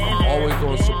 I'm always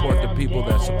going to support the people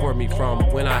that support me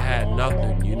from when I had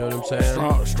nothing, you know what I'm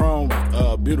saying? Strong,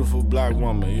 beautiful black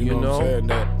woman, you know what I'm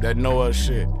saying? That know her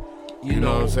shit. You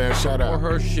know what I'm saying? Shout out.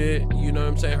 Support her shit, you know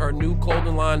what I'm saying? Her new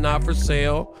clothing line, not for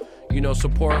sale. You know,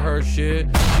 support her shit.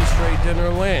 She's straight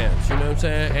Dinnerlands, you know what I'm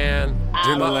saying? And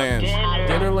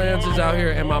Dinnerlands is out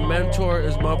here, and my mentor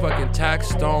is motherfucking Tax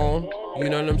Stone. You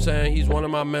know what I'm saying? He's one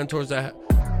of my mentors that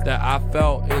I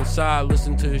felt inside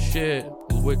listening to his shit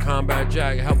with Combat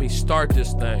Jack. It helped me start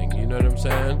this thing, you know what I'm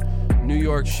saying? New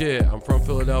York shit. I'm from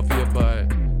Philadelphia, but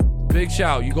big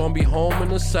shout. You're gonna be home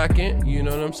in a second, you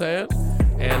know what I'm saying?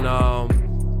 And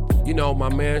You know, my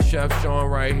man Chef Sean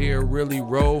right here really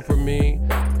rode for me.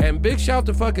 And big shout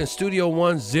to fucking Studio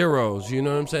One Zeros. You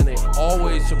know what I'm saying? They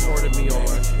always supported me on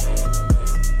my shit.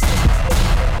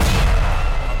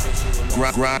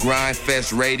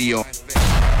 Grindfest Radio.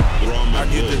 I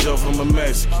get the dope from a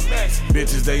Mexican.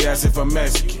 Bitches, they ask if I'm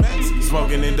Mexican.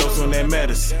 Smoking and dose on that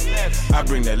medicine. I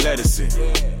bring that lettuce in.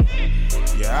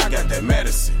 Yeah, I got that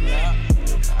medicine.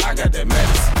 I got that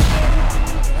medicine.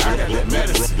 I got that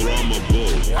medicine.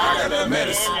 I got that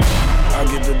medicine. I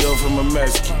get the dope from a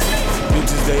Mexican.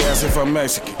 Bitches, they ask if I'm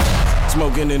Mexican.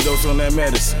 Smoking and dose on that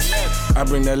medicine. I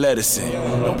bring that lettuce in.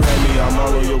 Don't pay me, I'm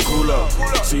all on your culo.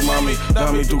 See, mommy,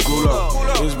 dame tu culo.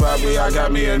 This Bobby, I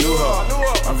got me a new hoe.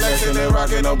 I'm flexing and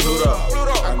rocking on Pluto.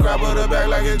 I grab her the back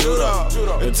like it's judo.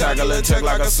 The tackle a check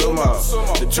like a sumo.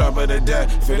 The trump of the deck,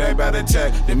 if it ain't about a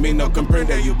check, then me no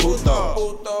comprende, you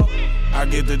puto. I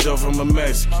get the dough from a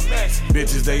Mexican.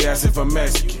 Bitches, they ask if I'm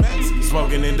Mexican.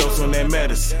 Smoking and dose on that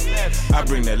medicine. I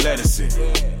bring that lettuce in.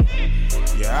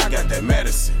 Yeah, I got that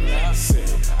medicine.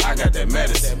 I got that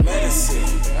medicine.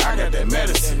 I got that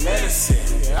medicine.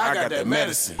 I got that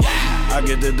medicine. I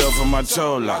get the dough from my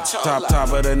chola.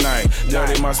 Top of the night.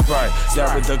 Dirty my Sprite.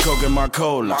 Dab with the Coke in my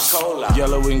cola.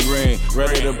 Yellow and green.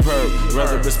 Ready to perk.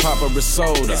 Whether it's pop or it's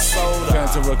soda.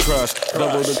 Fanta or crush.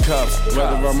 Double the cups.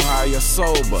 Whether I'm high or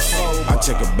sober. I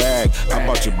check a bag. I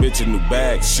bought your bitch a new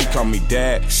bag. She call me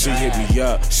dad. She hit me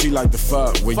up. She like to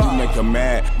fuck when you make her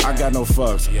mad. I got no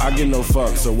fucks. I get no fucks.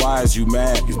 So why is you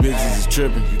mad? These bitches is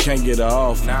tripping. You can't get her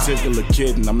off. You tickle a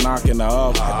kitten. I'm knocking her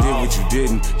off. I did what you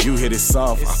didn't. You hit it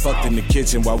soft. I fucked in the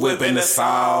kitchen while whipping the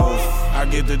sauce. I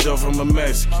get the dough from a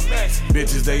Mexican.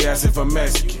 Bitches, they ask if I'm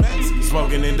Mexican.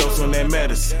 Smoking and dose on that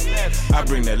medicine. I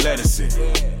bring that lettuce in. I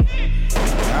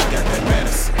got that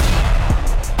medicine.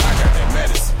 I got that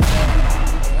medicine.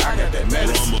 I got that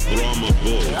medicine.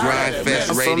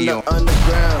 Grindfest Radio. I'm from the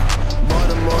underground,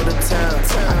 Baltimore to town.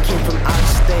 I came from out of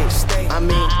state. I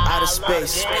mean, out of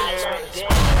space.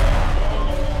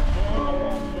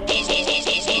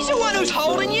 He's the one who's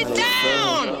holding you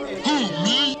down. Who,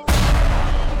 me?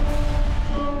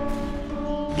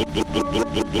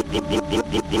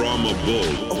 Brahma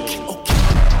Bull.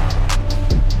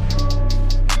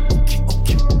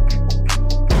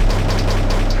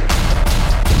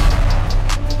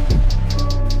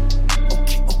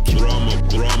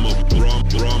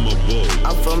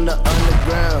 I'm from the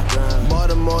underground,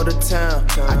 Baltimore to town.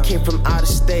 I came from out of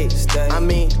state, I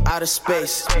mean out of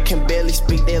space. Can barely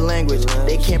speak their language,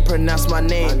 they can't pronounce my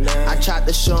name. I tried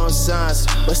to show them signs,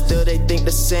 but still they think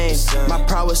the same. My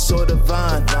prowess so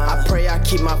divine, I pray I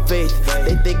keep my faith.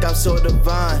 They think I'm so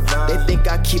divine, they think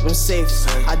I keep them safe.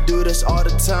 I do this all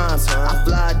the time, I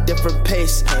fly a different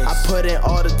pace. I put in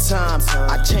all the time,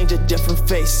 I change a different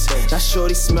face. Now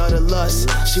shorty smell the lust,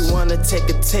 she wanna take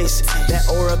a taste. That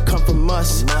aura come from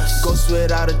us, ghost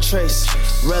without a trace.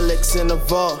 Relics in the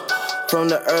vault from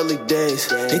the early days.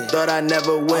 They thought I'd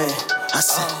never win. I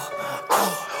said,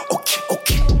 okay.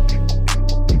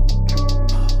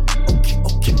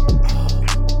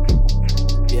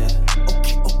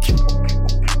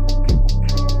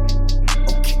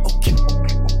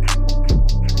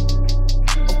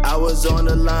 I was on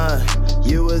the line,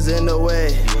 you was in the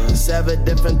way. 7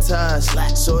 different times,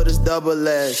 so this double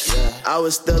edged. I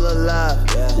was still alive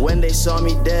when they saw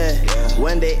me dead.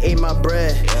 When they ate my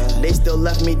bread, they still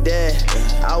left me dead.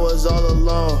 I was all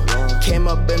alone, came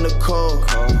up in the cold,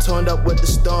 turned up with the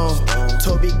stone.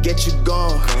 Toby, get you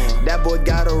gone. That boy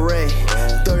got a ray,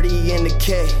 30 in the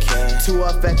K, 2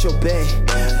 off at your bay.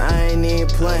 I ain't even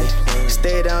playing,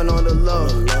 stay down on the low.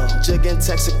 Jigging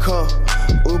Texaco,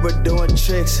 Uber doing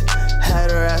tricks,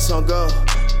 had her ass on go.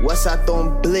 Westside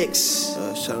throwing blicks.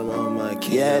 Shout out my mic.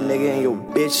 Yeah, nigga, and your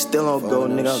bitch still on go,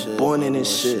 nigga. I'm born in this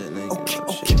shit. Okay.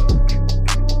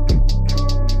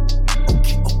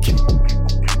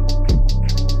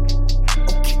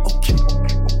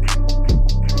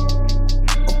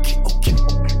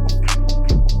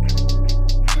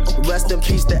 Rest in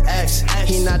peace to X.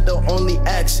 He not the only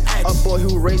X. A boy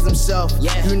who raised himself.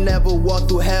 You never walked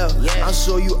through hell. I'm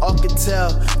sure you all could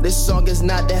tell. This song is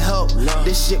not to help.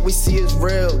 This shit we see is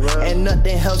real. And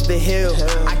nothing helps to heal.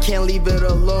 I can't leave it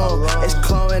alone. It's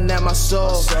clawing at my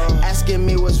soul. Asking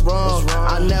me what's wrong.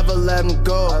 I never let him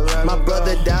go. My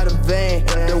brother died in vain.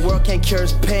 The world can't cure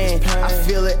his pain. I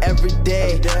feel it every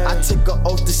day. I took an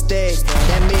oath to stay.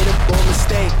 That made a bold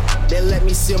mistake. They let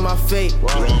me seal my fate.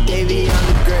 Davey on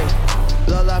the great.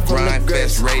 Bloodline from the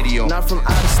grace. Radio. Not from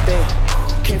out of state.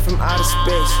 Came from outer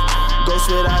space. Ghost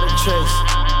without a trace.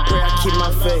 Pray I keep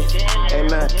my faith.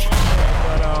 Amen.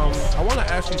 But I want to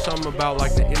ask you something about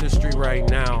like the industry right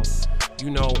now.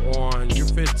 you're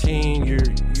 15, you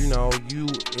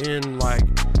in like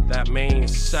that main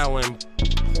selling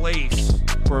place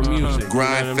for music.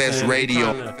 Grindfest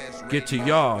Radio. Get to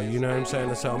y'all, you know what I'm saying,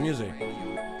 to sell music.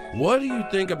 What do you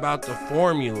think about the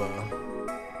formula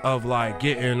of like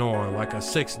getting on, like a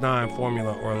 6ix9ine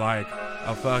formula or like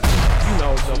a fucking,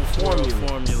 the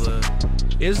formula?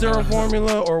 Is there a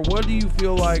formula, or what do you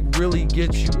feel like really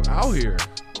gets you out here?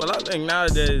 Well, I think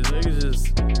nowadays niggas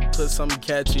just put something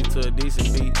catchy to a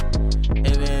decent beat, and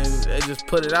then they just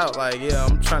put it out like, yeah,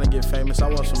 I'm trying to get famous, I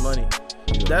want some money.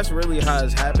 That's really how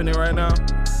it's happening right now,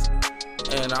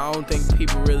 and I don't think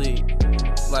people really,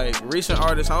 like recent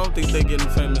artists, I don't think they're getting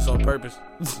famous on purpose.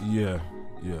 Yeah.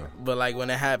 But like when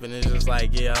it happens, it's just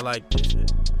like, yeah, I like this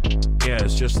shit. Yeah,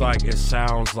 it's just like it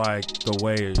sounds like the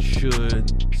way it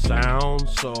should sound,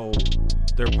 so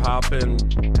they're popping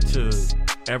to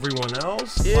everyone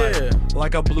else. Yeah,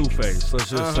 like a Blueface.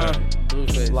 Let's just say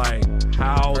Blueface. Like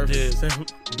how did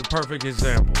the perfect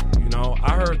example?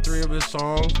 I heard 3 of his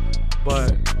songs,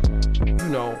 but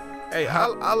hey,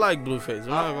 I like Blueface.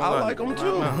 I like him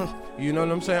too. You know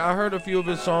what I'm saying? I heard a few of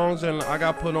his songs and I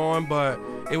got put on, but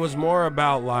it was more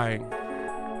about like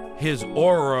his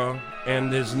aura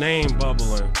and his name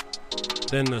bubbling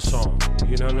than the song.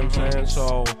 You know what I'm saying?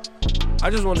 So I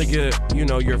just want to get,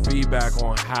 your feedback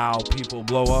on how people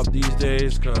blow up these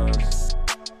days, because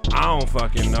I don't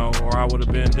fucking know, or I would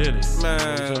have been did it.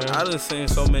 Man, I just seen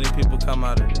so many people come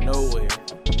out of nowhere.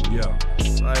 Yeah.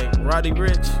 Like Roddy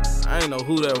Ricch, I didn't know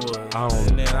who that was.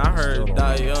 And then I heard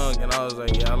Die Young, and I was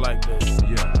like, yeah, I like this.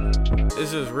 Yeah.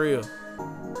 It's just real.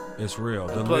 It's real.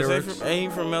 The plus, lyrics.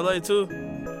 Ain't he from LA too?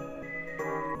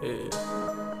 Yeah.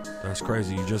 That's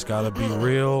crazy. You just gotta be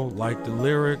real, like the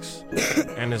lyrics,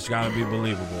 and it's gotta be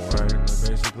believable, right?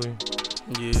 Basically.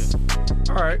 Yeah.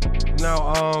 All right.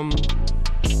 Now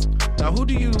who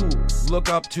do you look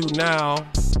up to now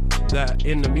that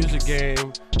in the music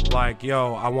game? Like,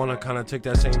 yo, I want to kind of take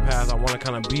that same path. I want to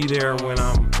kind of be there when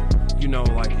I'm,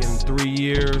 like in 3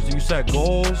 years. Do you set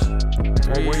goals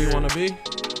or where you want to be?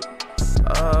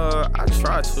 I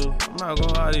try to. I'm not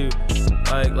gonna lie to you.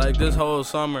 Like this whole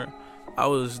summer, I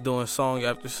was doing song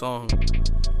after song,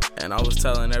 and I was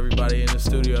telling everybody in the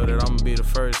studio that I'm gonna be the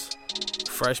first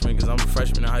freshman, because I'm a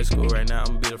freshman in high school right now. I'm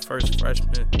gonna be the first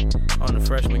freshman on the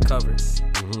freshman cover.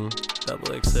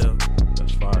 Double XL.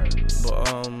 That's fire. But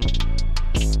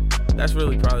that's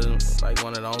really probably like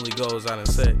one of the only goals I done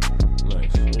set.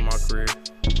 Nice. With my career.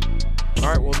 All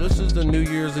right. Well, this is the New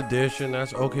Year's edition.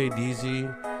 That's OKDZ.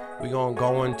 We gonna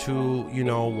go into,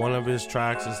 one of his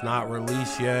tracks is not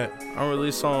released yet.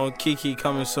 Unreleased song, Kiki,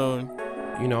 coming soon.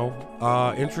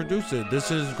 Introduce it. This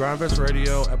is Grindfest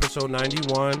Radio, episode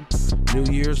 91, New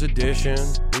Year's edition.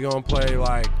 We gonna play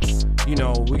like, we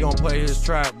gonna play his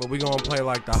track, but we gonna play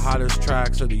like the hottest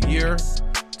tracks of the year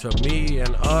to me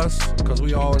and us, because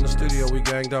we all in the studio, we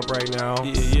ganged up right now.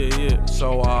 Yeah.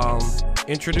 So,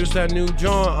 introduce that new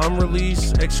joint,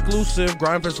 unreleased, exclusive,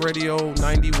 Grindfest Radio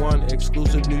 91,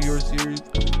 exclusive New Year's Series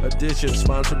edition,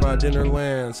 sponsored by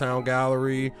Dinnerland, Sound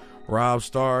Gallery, Rob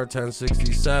Star,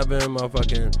 1067,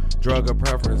 motherfucking Drug of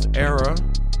Preference Era.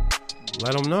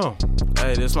 Let them know.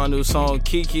 Hey, this is my new song,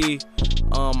 Kiki.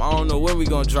 I don't know when we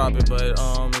gonna drop it, but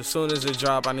as soon as it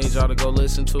drop, I need y'all to go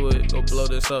listen to it, go blow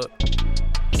this up,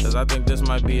 because I think this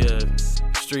might be a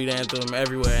street anthem,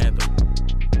 everywhere anthem.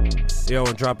 Yo,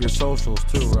 and drop your socials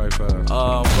too, right fast.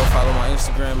 Go follow my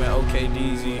Instagram at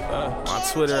OKDZ, my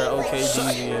Twitter at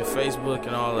OKDZ, and Facebook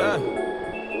and all that.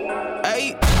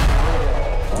 Hey.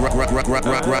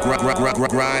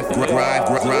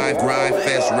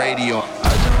 Grindfest Radio. I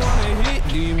just wanna hit,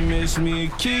 do you miss me?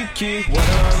 Kiki,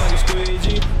 water like a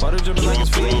squeegee, water jumping like it's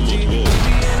Fiji.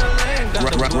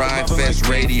 Grindfest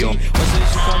Radio. What's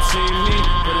this, you come see me,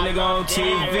 put a nigga on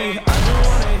TV. I just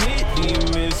wanna hit, do you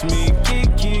miss me?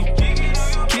 Kiki.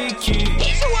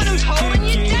 He's the one who's holding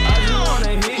you down. I just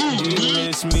wanna hit, do you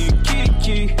miss me?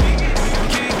 Kiki.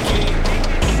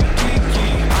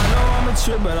 I know I'm a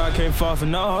trip, but I can't fall for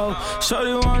no hoe.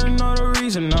 Shorty wanna know the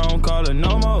reason I don't call her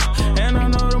no more. And I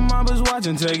know the mob is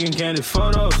watching, taking candid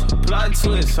photos. Plot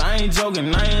twist, I ain't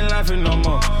joking, I ain't laughing no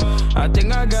more. I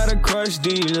think I got a crush, do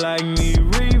you like me?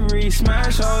 Riri,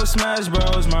 smash hoes, smash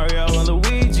bros, Mario and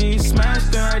Luigi. Smash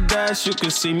then I dash, you can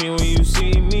see me when you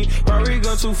see me. Rory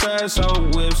go too fast, so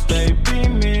whips they beat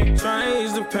me. Trying to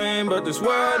ease the pain, but this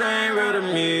world ain't real to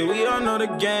me. We all know the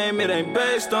game, it ain't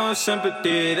based on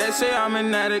sympathy. They say I'm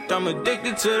an addict, I'm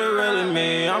addicted to the real in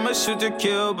me. I'ma shoot to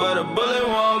kill, but a bullet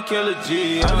won't kill a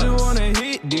G. I just wanna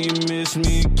hit, do you miss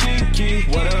me? Keep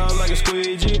Kiki. Water up like a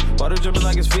squeegee, water dripping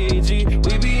like it's Fiji.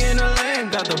 We be in the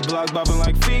land, got the block bopping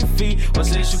like Fifi. What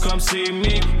since you come see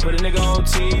me, put a nigga on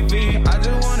TV. I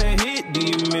just wanna hit, do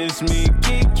you miss me?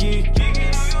 Kiki,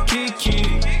 Kiki,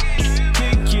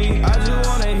 Kiki. I just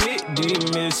wanna hit, do you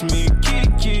miss me?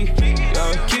 Kiki,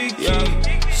 yo, Kiki,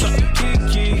 so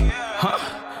Kiki, huh?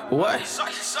 What?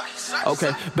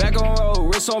 Okay, back on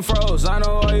road, wrist on froze. I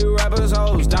know all you rappers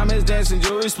hoes. Diamonds dancing,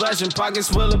 jewelry splashing, pockets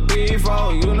full of beef.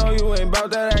 Oh, you know you ain't about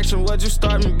that action. What you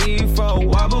starting beef for?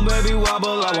 Wobble, baby,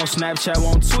 wobble. I won't Snapchat,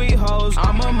 won't tweet hoes.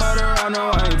 I'm a murderer, I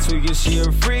know I ain't tweaking. She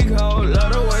a freak hoe.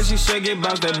 Love the way she shake it,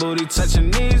 bounce that booty, touching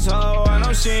knees, ho. I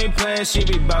know she ain't playing, she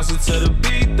be bouncing to the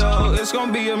beat, though. It's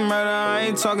gonna be a murder, I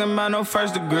ain't talking about no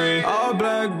first degree. All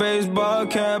black baseball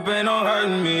cap, ain't no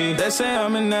hurting me. They say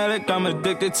I'm an addict, I'm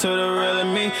addicted to the real of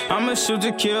me. I'ma shoot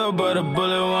to kill, but a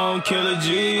bullet won't kill a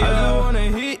G. I just wanna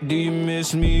hit, do you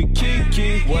miss me?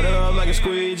 Kiki, water up like a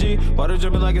squeegee, water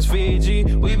dripping like it's Fiji.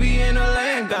 We be in the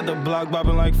land, got the block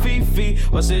bopping like Fifi.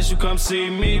 What since you come see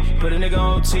me, put a nigga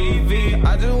on TV.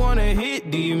 I just wanna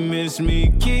hit, do you miss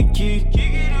me? Kiki,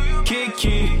 Kiki,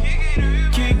 Kiki.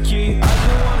 I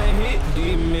just wanna hit, do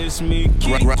you miss me?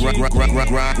 Kiki,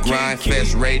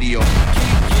 Grindfest Radio.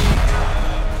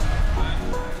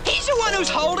 He's the one who's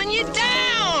holding you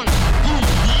down.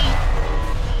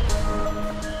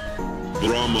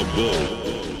 Brahma Bull.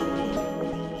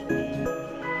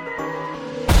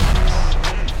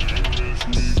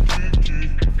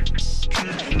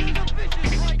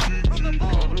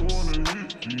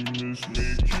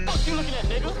 What you looking at,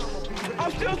 nigga?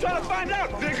 I'm still trying to find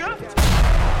out, nigga.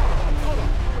 Hold on.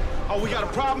 Oh, we got a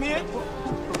problem here?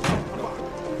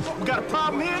 We got a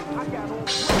problem here? We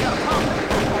got a problem.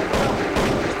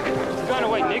 Run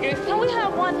away, nigga. Can we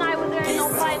have one night where there ain't no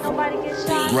fight, nobody gets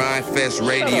shot? Grindfest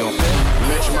Radio.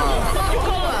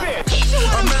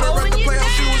 I met her at the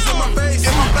playhouse, she was in my face. I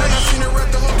seen her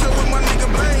at the hotel with my nigga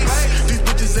Blaze. These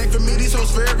bitches ain't for me, these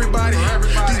hoes for everybody.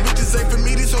 These bitches ain't for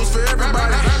me, these hoes for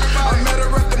everybody. I met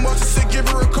her at the mall, she said give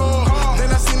her a call. Then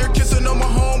I seen her kissing on my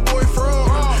homeboy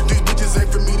Frog. These bitches ain't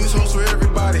for me, these hoes for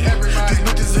everybody. These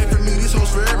bitches ain't for me, these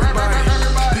hoes for everybody.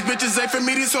 These bitches ain't for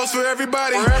me, these hoes for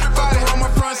everybody. Fuck her on my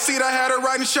front seat, I had her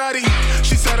riding shoddy.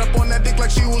 She sat up on that dick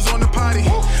like she was on the potty.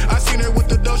 I seen her with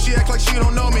the dough, she act like she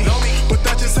don't know me. But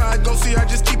that's just how I go, see I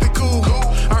just keep it cool.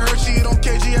 I heard she hit on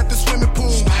KG at the swimming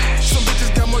pool. Some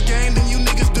bitches got more game than you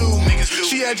niggas do.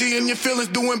 She had you in your feelings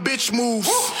doing bitch moves.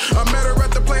 I met her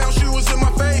at the playhouse, she was in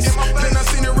my face. Then I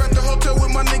seen her at the hotel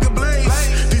with my nigga Blaze.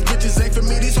 These bitches ain't for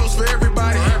me, these hoes for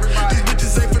everybody. These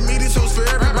bitches ain't for me, these hoes for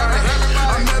everybody.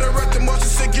 I met her at the mall, she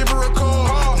said give her a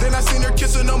call. Then I seen her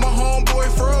kissing on my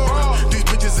homeboy Frog. These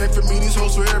bitches ain't for me, these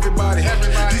hoes for everybody.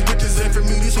 These bitches ain't for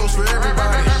me, these hoes for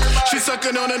everybody. She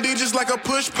sucking on a D just like a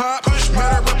push pop.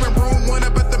 Met her up in room one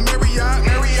up at the Marriott.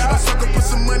 I sucker put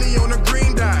some money on her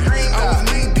green dot. I was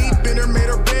knee deep in her, made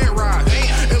her bed rock.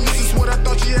 At least it's what I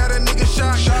thought, she had a nigga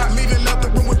shot. Leaving out the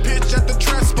room with pitch at the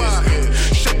trap spot.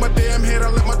 Shake my damn head, I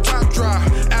let my top drop.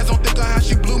 As don't think of how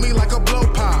she blew me like a blow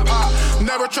pop.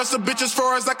 Never trust a bitch as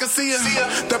far as I can see her.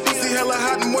 That pussy hella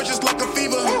hot and moist just like a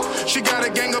fever. She got a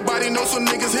gang of body, know some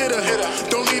niggas hit her.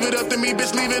 Don't leave it up to me,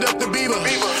 bitch, leave it up to Bieber.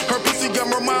 Her pussy got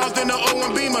more miles than the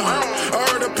O1 Beamer. I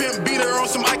heard a pimp beat her on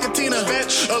some Icatina.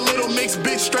 A little mixed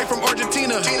bitch straight from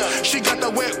Argentina. She got the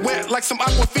wet like some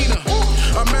Aquafina.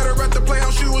 I met her at the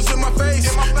playhouse, she was in my face.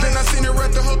 Then I seen her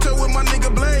at the hotel with my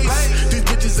nigga Blaze. These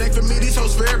bitches ain't for me, these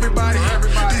hoes for everybody.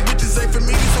 These bitches ain't for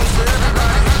me, these hoes for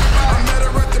everybody. I met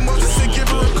her at the mall, she said give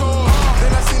her a call.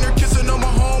 Then I seen her kissing on my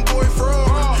homeboy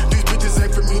Frog. These bitches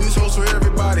ain't for me, these hoes for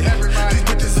everybody. These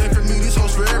bitches ain't for me, these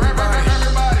hoes for everybody.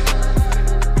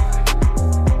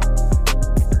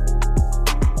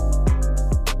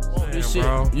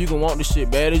 Shit. You can want the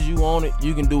shit bad as you want it.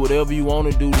 You can do whatever you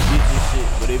want to do to get this shit.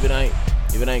 But if it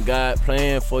ain't God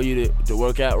playing for you to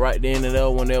work out right then and there,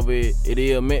 whenever it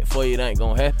is meant for you, it ain't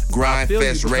gonna happen.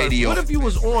 Grindfest Radio. What if you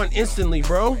was on instantly,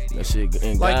 bro? That shit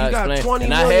in like God's you got plan. 20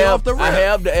 and million off the rip. I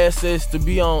have the access to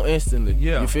be on instantly.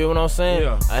 Yeah. You feel what I'm saying?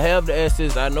 Yeah. I have the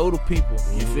access. I know the people.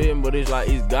 You feel me? But it's like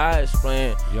it's God's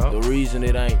plan. The reason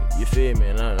it ain't. You feel me?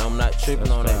 And I'm not tripping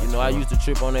on that. You know, I used to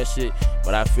trip on that shit,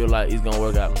 but I feel like it's gonna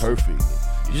work out perfectly.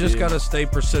 You just gotta stay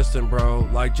persistent, bro.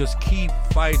 Like, just keep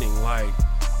fighting. Like,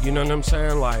 you know what I'm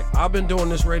saying? Like, I've been doing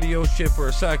this radio shit for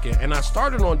a second, and I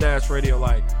started on Dash Radio,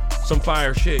 like, some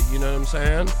fire shit, you know what I'm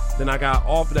saying? Then I got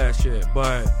off that shit,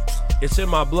 but it's in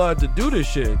my blood to do this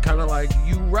shit. Kind of like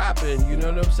you rapping, you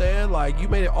know what I'm saying? Like, you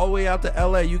made it all the way out to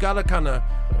LA. You gotta kind of,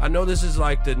 I know this is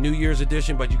like the New Year's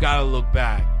edition, but you gotta look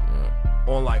back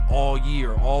on like all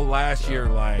year, all last year.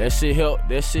 Like, that shit helped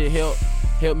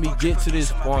helped me get to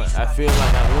this point. I feel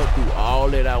like I went through all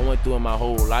that I went through in my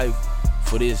whole life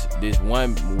for this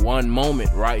one moment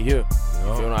right here.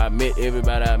 You feel me? I met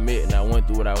everybody I met, and I went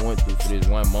through what I went through for this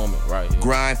one moment right here.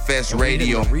 Grindfest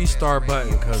Radio. The restart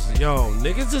button, cause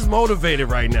niggas is motivated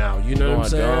right now. You know what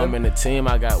I'm saying? Dumb, and the team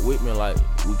I got with me, like,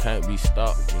 we can't be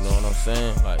stopped. You know what I'm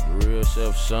saying? Like the real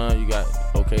Chef Son, you got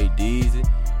OK Deezy,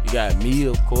 you got me,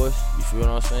 of course. You feel what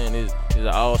I'm saying? It's an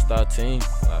all-star team.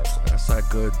 Like, that's that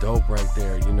good dope right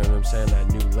there. You know what I'm saying? That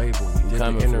new label. We did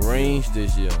coming for range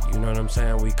this year. You know what I'm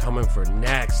saying? We coming for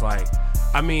next. Like,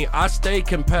 I mean, I stay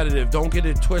competitive. Don't get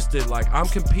it twisted. Like, I'm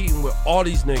competing with all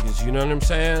these niggas. You know what I'm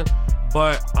saying?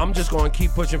 But I'm just going to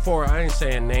keep pushing forward. I ain't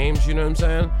saying names. You know what I'm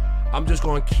saying? I'm just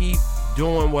going to keep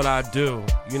doing what I do.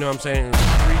 You know what I'm saying? In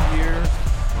 3 years,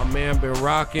 my man been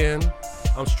rocking.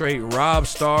 I'm straight Rob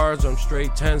Stars. I'm straight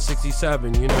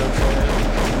 1067. You know what I'm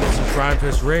saying? This is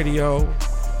Grindfest Radio.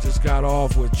 Just got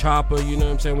off with Chopper. You know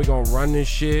what I'm saying? We gonna run this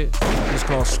shit. It's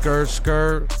called Skirt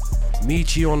Skirt.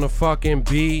 Michi on the fucking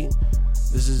beat.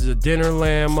 This is a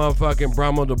Dinnerland motherfucking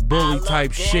Brahma the Bully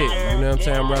type shit. You know what I'm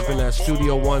saying? I'm repping that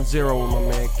Studio 10 with my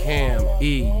man Cam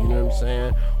E. You know what I'm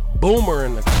saying? Boomer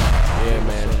in the yeah,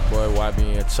 man. This boy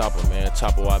YBN Chopper, man.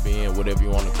 Chopper YBN, whatever you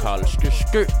want to call it. Skirt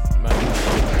Skirt. Man, new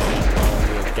shit,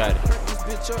 man. Got it.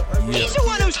 Yeah. He's the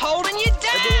one who's holding you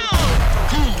down.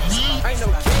 Ain't no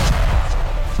kid.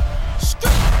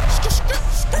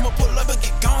 I'ma pull up and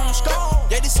get gone.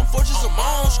 Yeah, these some forges of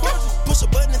mine. Push a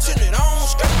button and turn it on.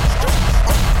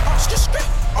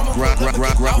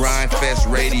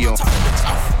 Grindfest Radio.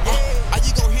 All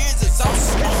you gon' hear is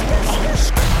exhaust.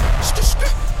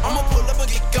 I'ma pull up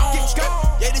and get gone.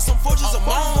 Yeah, these some forges of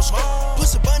mine.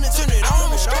 Push a button and turn it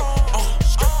on.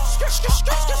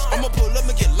 I'ma pull up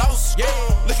and get lost.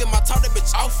 Look at my top, that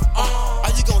bitch off.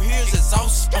 All you gon' hear is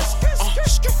exhaust.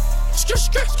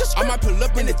 I might pull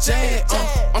up in the Jag.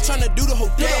 I'm tryna do the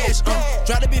whole dash.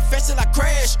 Drive the bitch fast till I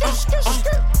crash.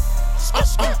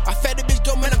 I fat the bitch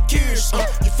go, man, I'm curious.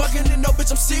 You fucking didn't know,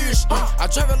 bitch, I'm serious. I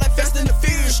drive it like Fast and the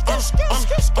Furious.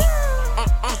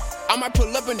 I might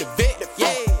pull up in the vet.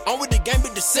 I'm with the game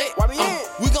with the set.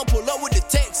 We gon' pull up with the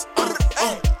text.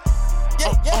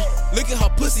 Look at her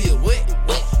pussy, it wet.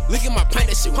 Look at my pint,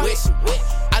 that shit wet.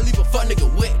 I leave a fuck nigga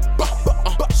wet.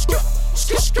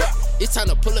 It's time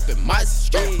to pull up in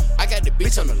Mazda. I got the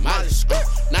bitch on the molly.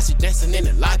 Now she dancing in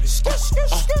the lobby.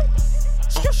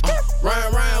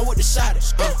 Round with the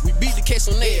shotties. We beat the case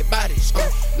on everybody.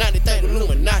 Now they think the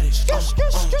Illuminati.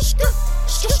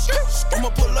 I'ma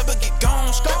pull up and get gone.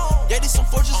 Yeah, these some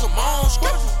forges of mine.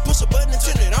 Push a button and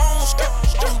turn it on.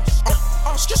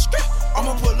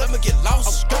 I'ma pull up and get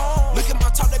lost. Look at my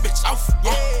top, that bitch off.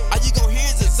 All you gon' hear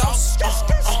is exhaust.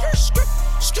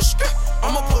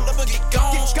 I'ma pull up and get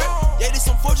gone. Yeah, these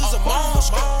some forges of mine.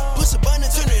 Push a button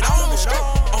and turn it on.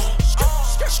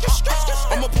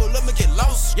 I'ma pull up and get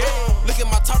lost. Look at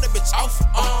my top, that bitch off.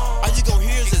 All you gon'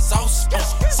 hear is exhaust.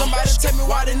 Somebody tell me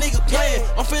why the nigga playin'.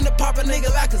 I'm finna pop a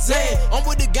nigga like a Zan. I'm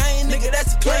with the gang, nigga,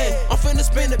 that's the plan. I'm finna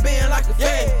spin the band like a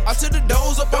fan. I took the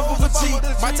doors up off of a T.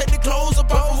 Might take the clothes up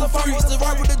off of a free. The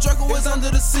right with the Draco was under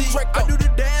the sea. I do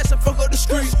the dash and fuck up the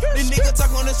street. These niggas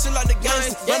talk on this shit like the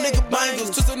gangs. My nigga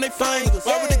bangers, twist on they fingers.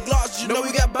 Right with the Glocks, you know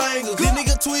we got bangers. These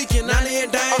niggas tweaking, now they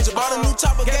in danger. Bought a new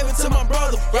chopper, gave it to my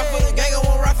brother. Right for the gang, I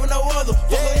won't rap for no other.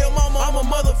 Fuck on your mama, I'm a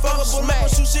motherfucker. Pull up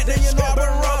and shoot shit, then you know I been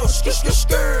rubber.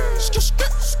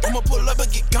 I'ma pull up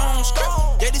and get gone.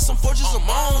 Yeah, these some forges of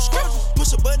mine.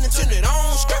 Push a button and turn it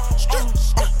on.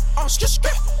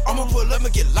 I'ma pull up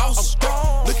and get lost.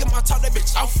 Look at my top, that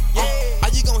bitch off. All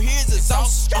you gon' hear is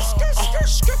exhaust.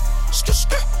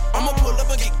 I'ma pull up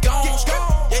and get gone.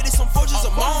 Yeah, these some forges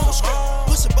of mine.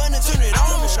 Push a button and turn it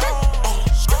on.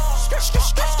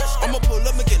 I'ma pull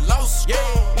up and get lost.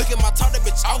 Look at my top, that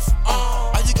bitch off.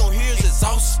 All you gon' hear is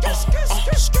exhaust.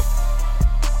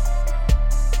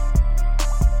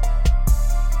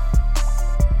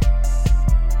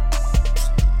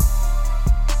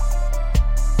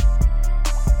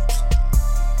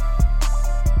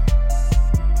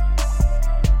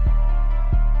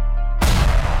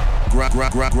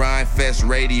 Grindfest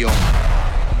Radio.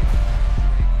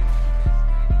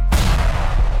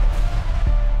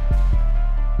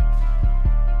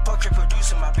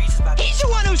 He's the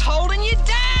one who's holding you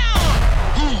down.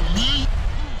 Who, me?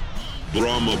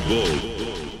 Brahma Bull.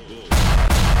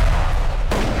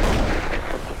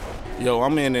 Yo,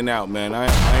 I'm in and out, man. I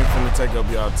ain't finna take up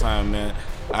y'all time, man.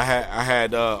 I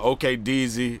had OK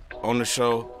Deezy on the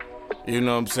show. You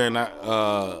know what I'm saying?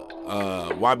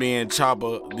 YBN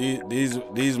Chopper.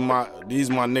 These my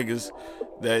niggas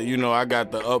that, you know, I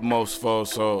got the utmost for.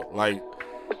 So like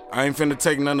I ain't finna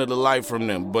take none of the light from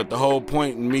them. But the whole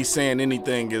point in me saying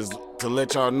anything is to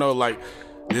let y'all know, like,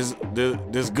 this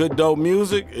good dope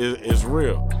music is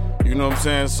real. You know what I'm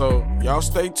saying? So y'all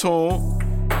stay tuned.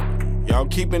 Y'all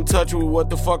keep in touch with what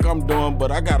the fuck I'm doing.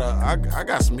 But I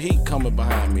got some heat coming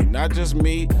behind me. Not just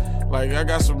me. Like, I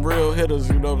got some real hitters,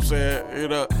 you know what I'm saying? You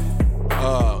know,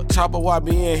 Chopper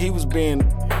YBN, he was being,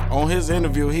 on his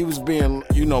interview, he was being,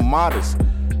 you know, modest.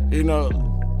 You know,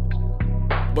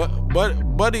 but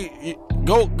buddy,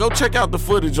 go check out the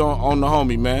footage on the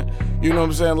homie, man. You know what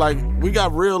I'm saying? Like, we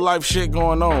got real life shit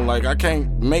going on. Like, I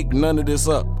can't make none of this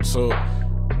up. So,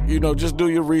 you know, just do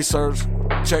your research.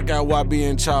 Check out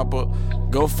YBN Chopper.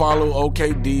 Go follow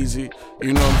OK Deezy.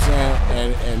 You know what I'm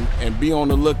saying? And be on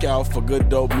the lookout for good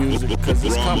dope music, because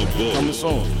it's coming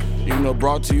soon. You know,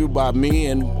 brought to you by me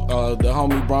and the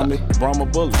homie Brahma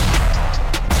Bullet.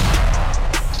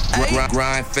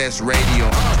 Grindfest Radio.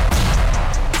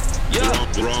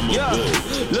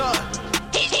 Look.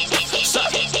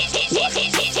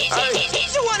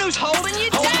 He's the one who's holding you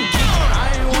down. I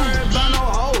ain't worried about no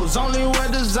hoes, only wear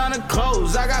designer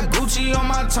clothes. I got Gucci on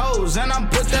my toes, and I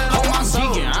put that on my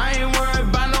soul. I ain't worried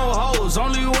about no hoes,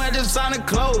 only wear designer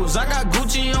clothes. I got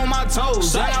Gucci on my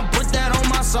toes, and I put that on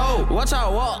my soul. Watch how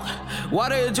I walk,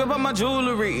 water drip on my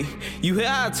jewelry. You hear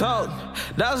how I talk,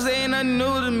 dogs they ain't nothing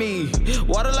new to me.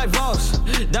 Water like Voss,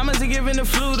 diamonds are giving the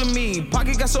flu to me.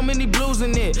 Pocket got so many blues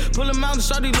in it, pull them out and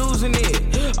shawty losing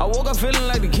it. I woke up feeling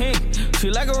like the king,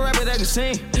 feel like a rapper that can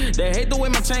sing. They hate the way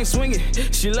my chain swinging,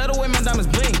 she love the way my diamonds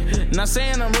bling. Not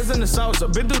saying I'm raising the sauce,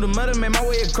 I've been through the mud and made my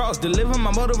way across. Deliver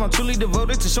my motive, I'm truly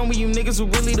devoted to show me you niggas who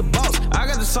really the boss. I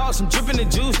got the sauce, I'm dripping the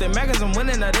juice. That magazine I'm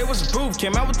winning, now they was approved.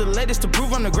 Came out with the latest to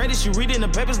prove I'm the greatest. You read in the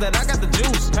papers that I got the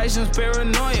juice. Patience,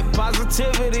 paranoia,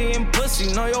 positivity, and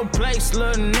pussy. Know your place,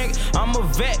 little nigga. I'm a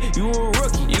vet, you a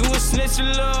rookie. You a snitch, a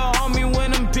little homie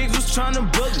when them pigs was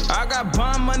tryna book me. I got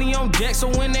bond money on deck, so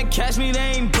when they catch me, they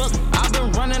ain't book me. I've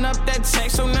been running up that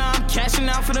check, so now I'm cashing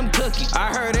out for them cookies.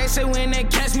 I heard they say when they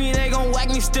catch me, they gon' whack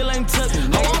me, still ain't took me.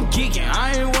 Oh, I'm geeking,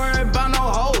 I ain't worried about no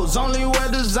hoes, only wear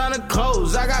designer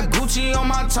clothes. I got Gucci on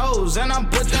my toes, and I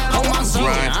put that on my soul. I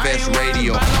ain't worried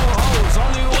about no hoes,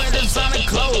 only wear designer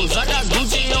clothes. I got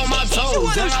Gucci on my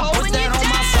toes, and I put that on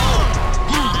my soul.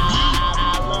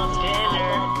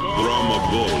 Brahma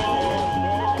Bull.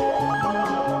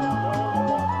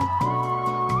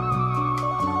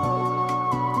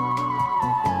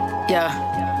 Yeah.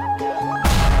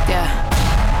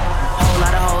 Whole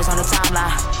lot of hoes on the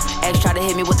timeline. X try to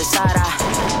hit me with the side eye.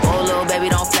 Oh, little baby,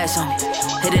 don't flex on me.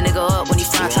 Hit a nigga up when he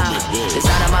find time.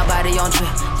 Design on my body on drip.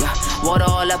 Yeah. Water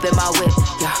all up in my whip.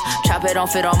 Yeah. Chop it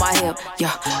don't fit on my hip.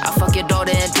 Yeah. I fuck your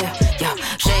daughter and dip. Yeah.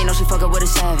 She ain't know she fucking with a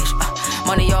savage.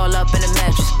 Money all up in the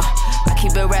mattress. I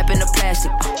keep it wrapped in the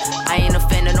plastic. I ain't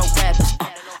offending no rappers.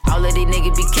 All of these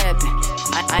niggas be capping.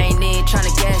 I ain't even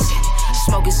tryna gas it.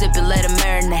 Smoke it, sip it, let it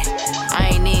marinate. I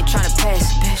ain't even tryna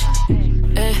pass it, bitch.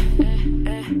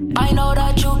 I know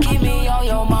that you keep me on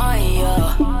your mind,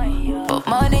 yeah. But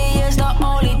money is the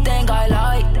only thing I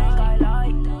like.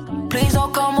 Please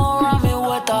don't come around me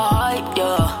with the hype,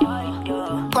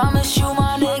 yeah. Promise you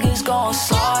my niggas gon'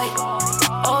 slide.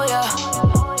 Oh yeah.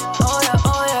 Oh yeah,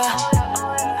 oh yeah.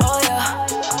 Oh yeah.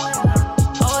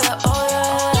 Oh yeah, oh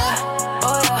yeah.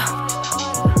 Oh yeah.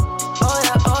 Oh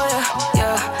yeah, oh yeah.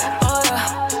 Yeah. Oh yeah.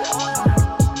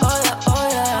 Oh yeah, oh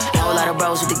yeah. Whole lot of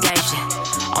bros with the gang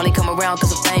shit. Only come around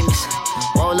cause I'm famous.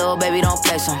 Whoa, little baby, don't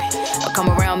flex on me. Don't come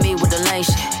around me with the lame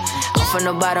shit. I'm from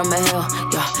the bottom of hell,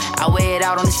 yeah. I weigh it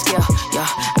out on the scale, yeah.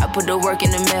 I put the work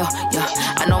in the mail, yeah.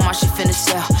 I know my shit finna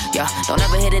sell, yeah. Don't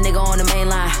ever hit a nigga on the main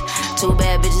line. Two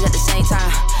bad bitches at the same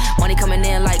time. Money coming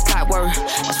in like clockwork.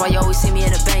 That's why you always see me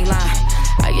in the bank line.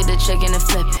 I get the check and then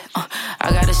flip it.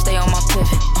 I gotta stay on my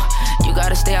pivot. You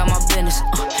gotta stay out my business.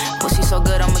 Pussy so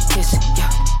good, I'ma kiss it, yeah.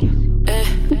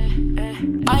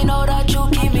 I know that you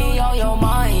keep me on your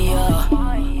mind, yeah.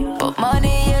 But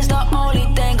money is the only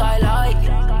thing I like.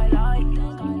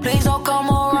 Please don't come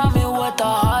around me with the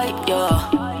hype, yeah.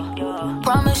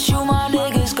 Promise you my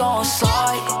niggas gon'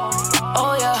 slide.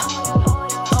 Oh yeah.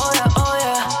 Oh yeah, oh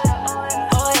yeah.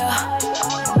 Oh yeah.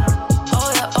 Oh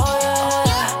yeah, oh yeah.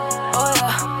 Oh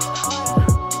yeah.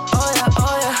 Oh yeah,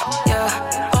 oh yeah. Yeah.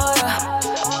 Oh yeah.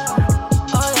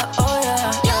 Oh yeah, oh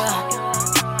yeah. Yeah.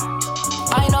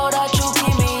 I know that you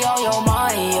keep me on your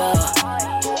mind, yeah.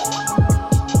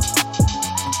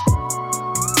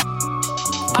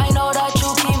 I know that you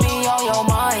keep me on your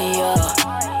mind, yeah.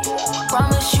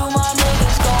 Promise you my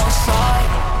niggas gon' slide.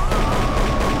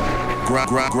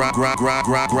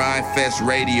 Grindfest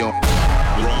Radio.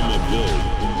 Brahma Bull.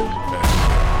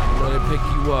 Let it pick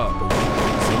you up.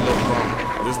 So look,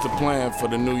 this is the plan for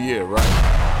the new year, right?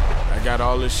 I got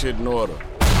all this shit in order.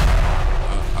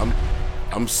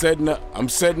 I'm setting up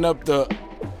the.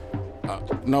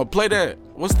 No, play that.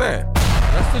 What's that?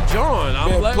 That's the John.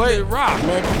 I'm letting it rock.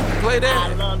 Man, play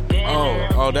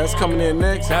that. Oh, that's coming in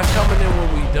next? That's coming in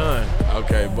when we done.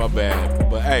 Okay, my bad.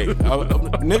 But hey,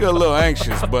 nigga a little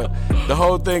anxious, but the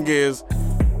whole thing is,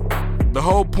 the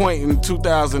whole point in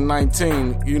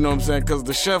 2019, you know what I'm saying? Because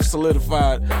the chef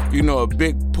solidified, you know, a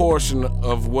big portion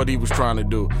of what he was trying to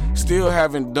do. Still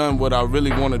haven't done what I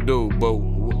really want to do, but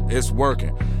it's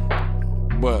working.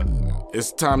 But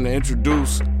it's time to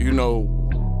introduce, you know,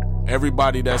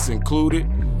 everybody that's included.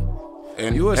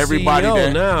 And you a everybody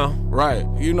CEO now. Right.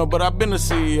 You know, but I've been a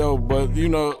CEO, but, you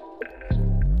know.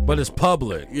 But it's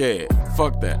public. Yeah,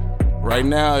 fuck that. Right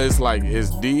now, it's like,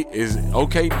 is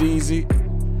OK DZ.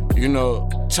 You know,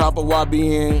 Chopper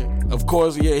YBN, of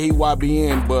course, yeah, he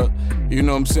YBN, but you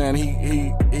know what I'm saying,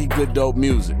 he good dope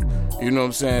music. You know what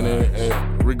I'm saying?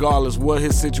 And regardless what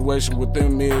his situation with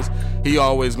them is, he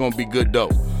always gonna be good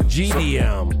dope.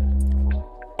 GDM. So,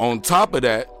 on top of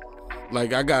that,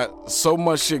 like I got so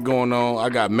much shit going on. I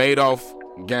got Madoff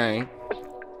Gang.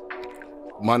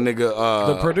 My nigga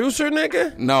the producer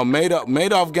nigga? No,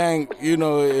 Madoff Gang, you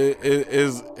know,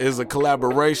 is a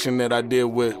collaboration that I did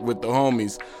with the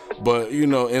homies. But, you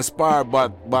know, inspired by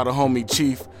the homie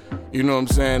Chief, you know what I'm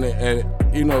saying? And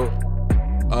you know,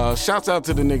 shouts out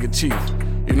to the nigga Chief.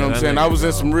 You know what I'm saying? I was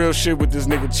in some real shit with this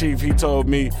nigga Chief. He told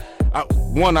me, I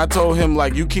told him,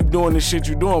 like, you keep doing this shit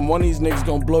you doing, one of these niggas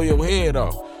gonna blow your head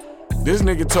off. This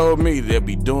nigga told me they'll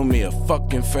be doing me a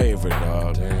fucking favor,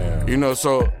 dog. Damn. You know,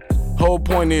 so whole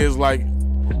point is, like,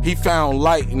 he found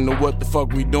light into what the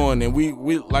fuck we doing, and we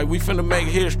finna make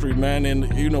history, man.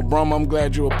 And you know, Brahma, I'm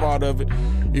glad you're a part of it.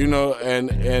 You know,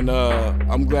 and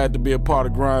I'm glad to be a part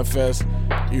of Grindfest.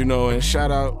 You know, and shout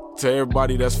out to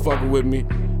everybody that's fucking with me,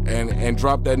 and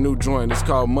drop that new joint. It's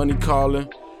called Money Calling.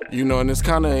 You know, and it's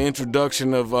kind of an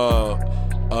introduction of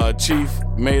Chief,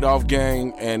 Madoff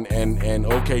Gang, and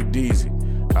OK DZ.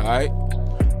 All right,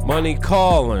 Money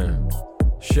Calling,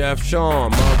 Chef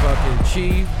Sean, motherfucking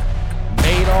Chief.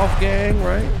 Madoff Gang,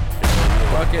 right?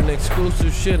 Fucking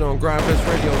exclusive shit on Grindfest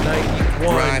Radio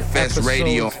 91. Grindfest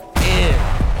Radio. And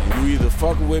you either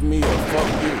fucking with me or fuck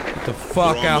you. Get the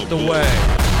fuck out the way.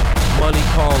 Money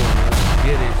Calling. Let's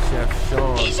get it, Chef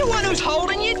Sean. He's the one who's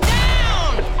holding you down.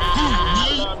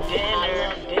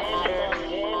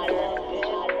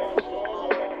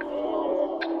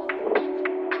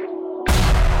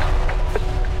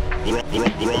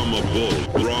 Drama Bull.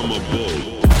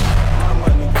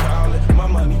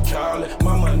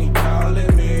 My money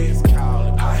calling me.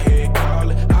 I hear it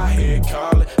calling me. I hear it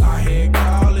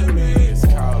calling me.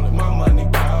 My money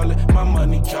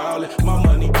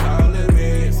calling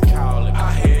me. I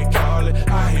hear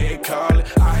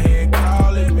it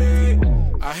calling me.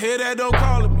 I hear that don't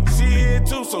calling me. She hear it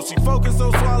too, so she focus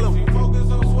on swallowing.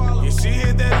 Yeah, she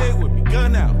hit that lick with me.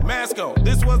 Gun out, mask on.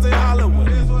 This wasn't Hollywood.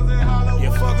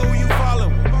 Yeah, fuck who you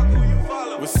following.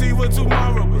 We'll see what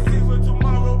tomorrow brings.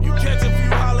 You catch a few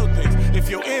hollow things. If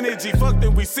your energy fucked,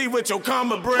 then we see what your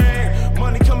karma bring.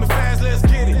 Money coming fast, let's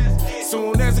get it.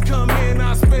 Soon as it come in,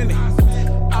 I spend it.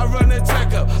 I run a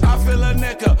check up, I fill her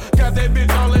neck up. Got that bitch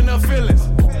all in her feelings.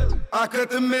 I cut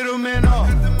the middleman off.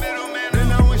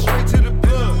 Then I went straight to the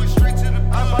plug.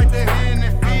 I bite the hand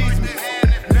that feeds me.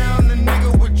 Now I'm the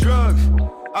nigga with drugs.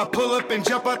 I pull up and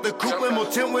jump out the coupe, more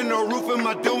tent with no roof. Am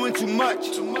I doing too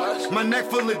much? My neck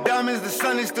full of diamonds, the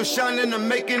sun is still shining. I'm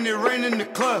making it rain in the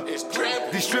club. These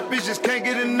strippers just can't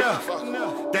get enough.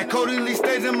 That codeine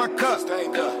stays in my cup.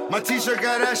 My t-shirt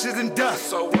got ashes and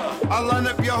dust. I line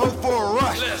up your hoe for a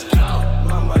rush.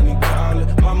 My money calling,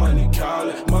 my money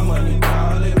calling, my money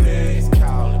calling me.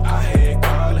 I hear it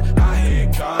calling, I hear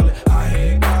it calling, I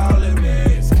hear it calling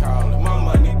me. My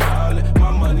money calling,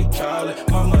 my money calling,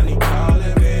 my money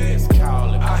calling me.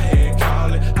 I hear it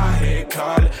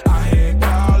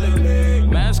calling me.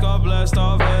 Mask off, blast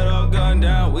off, head up, gun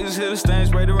down. We just hit the stain,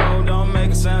 spray the road, don't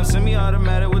make a sound.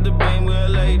 Semi-automatic with the beam, we'll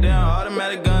lay down.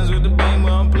 Automatic guns with the beam, we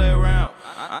don't play around.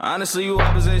 Honestly, you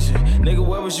opposition. Nigga,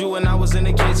 where was you when I was in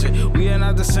the kitchen? We are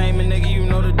not the same, and nigga, you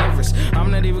know the difference.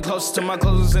 I'm not even close to my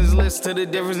closest since listen to the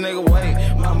difference, nigga, wait.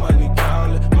 My money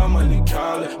calling, my money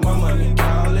calling, my money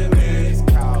calling me.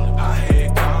 I hear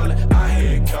it calling, I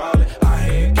hear it calling, I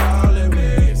hear it calling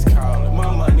me.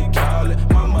 My money calling,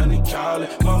 my money calling,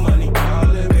 my money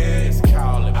calling me.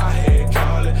 I hear it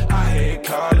calling, I hear it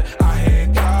calling, I hear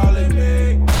it calling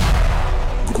me.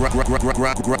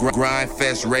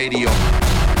 Grindfest Radio.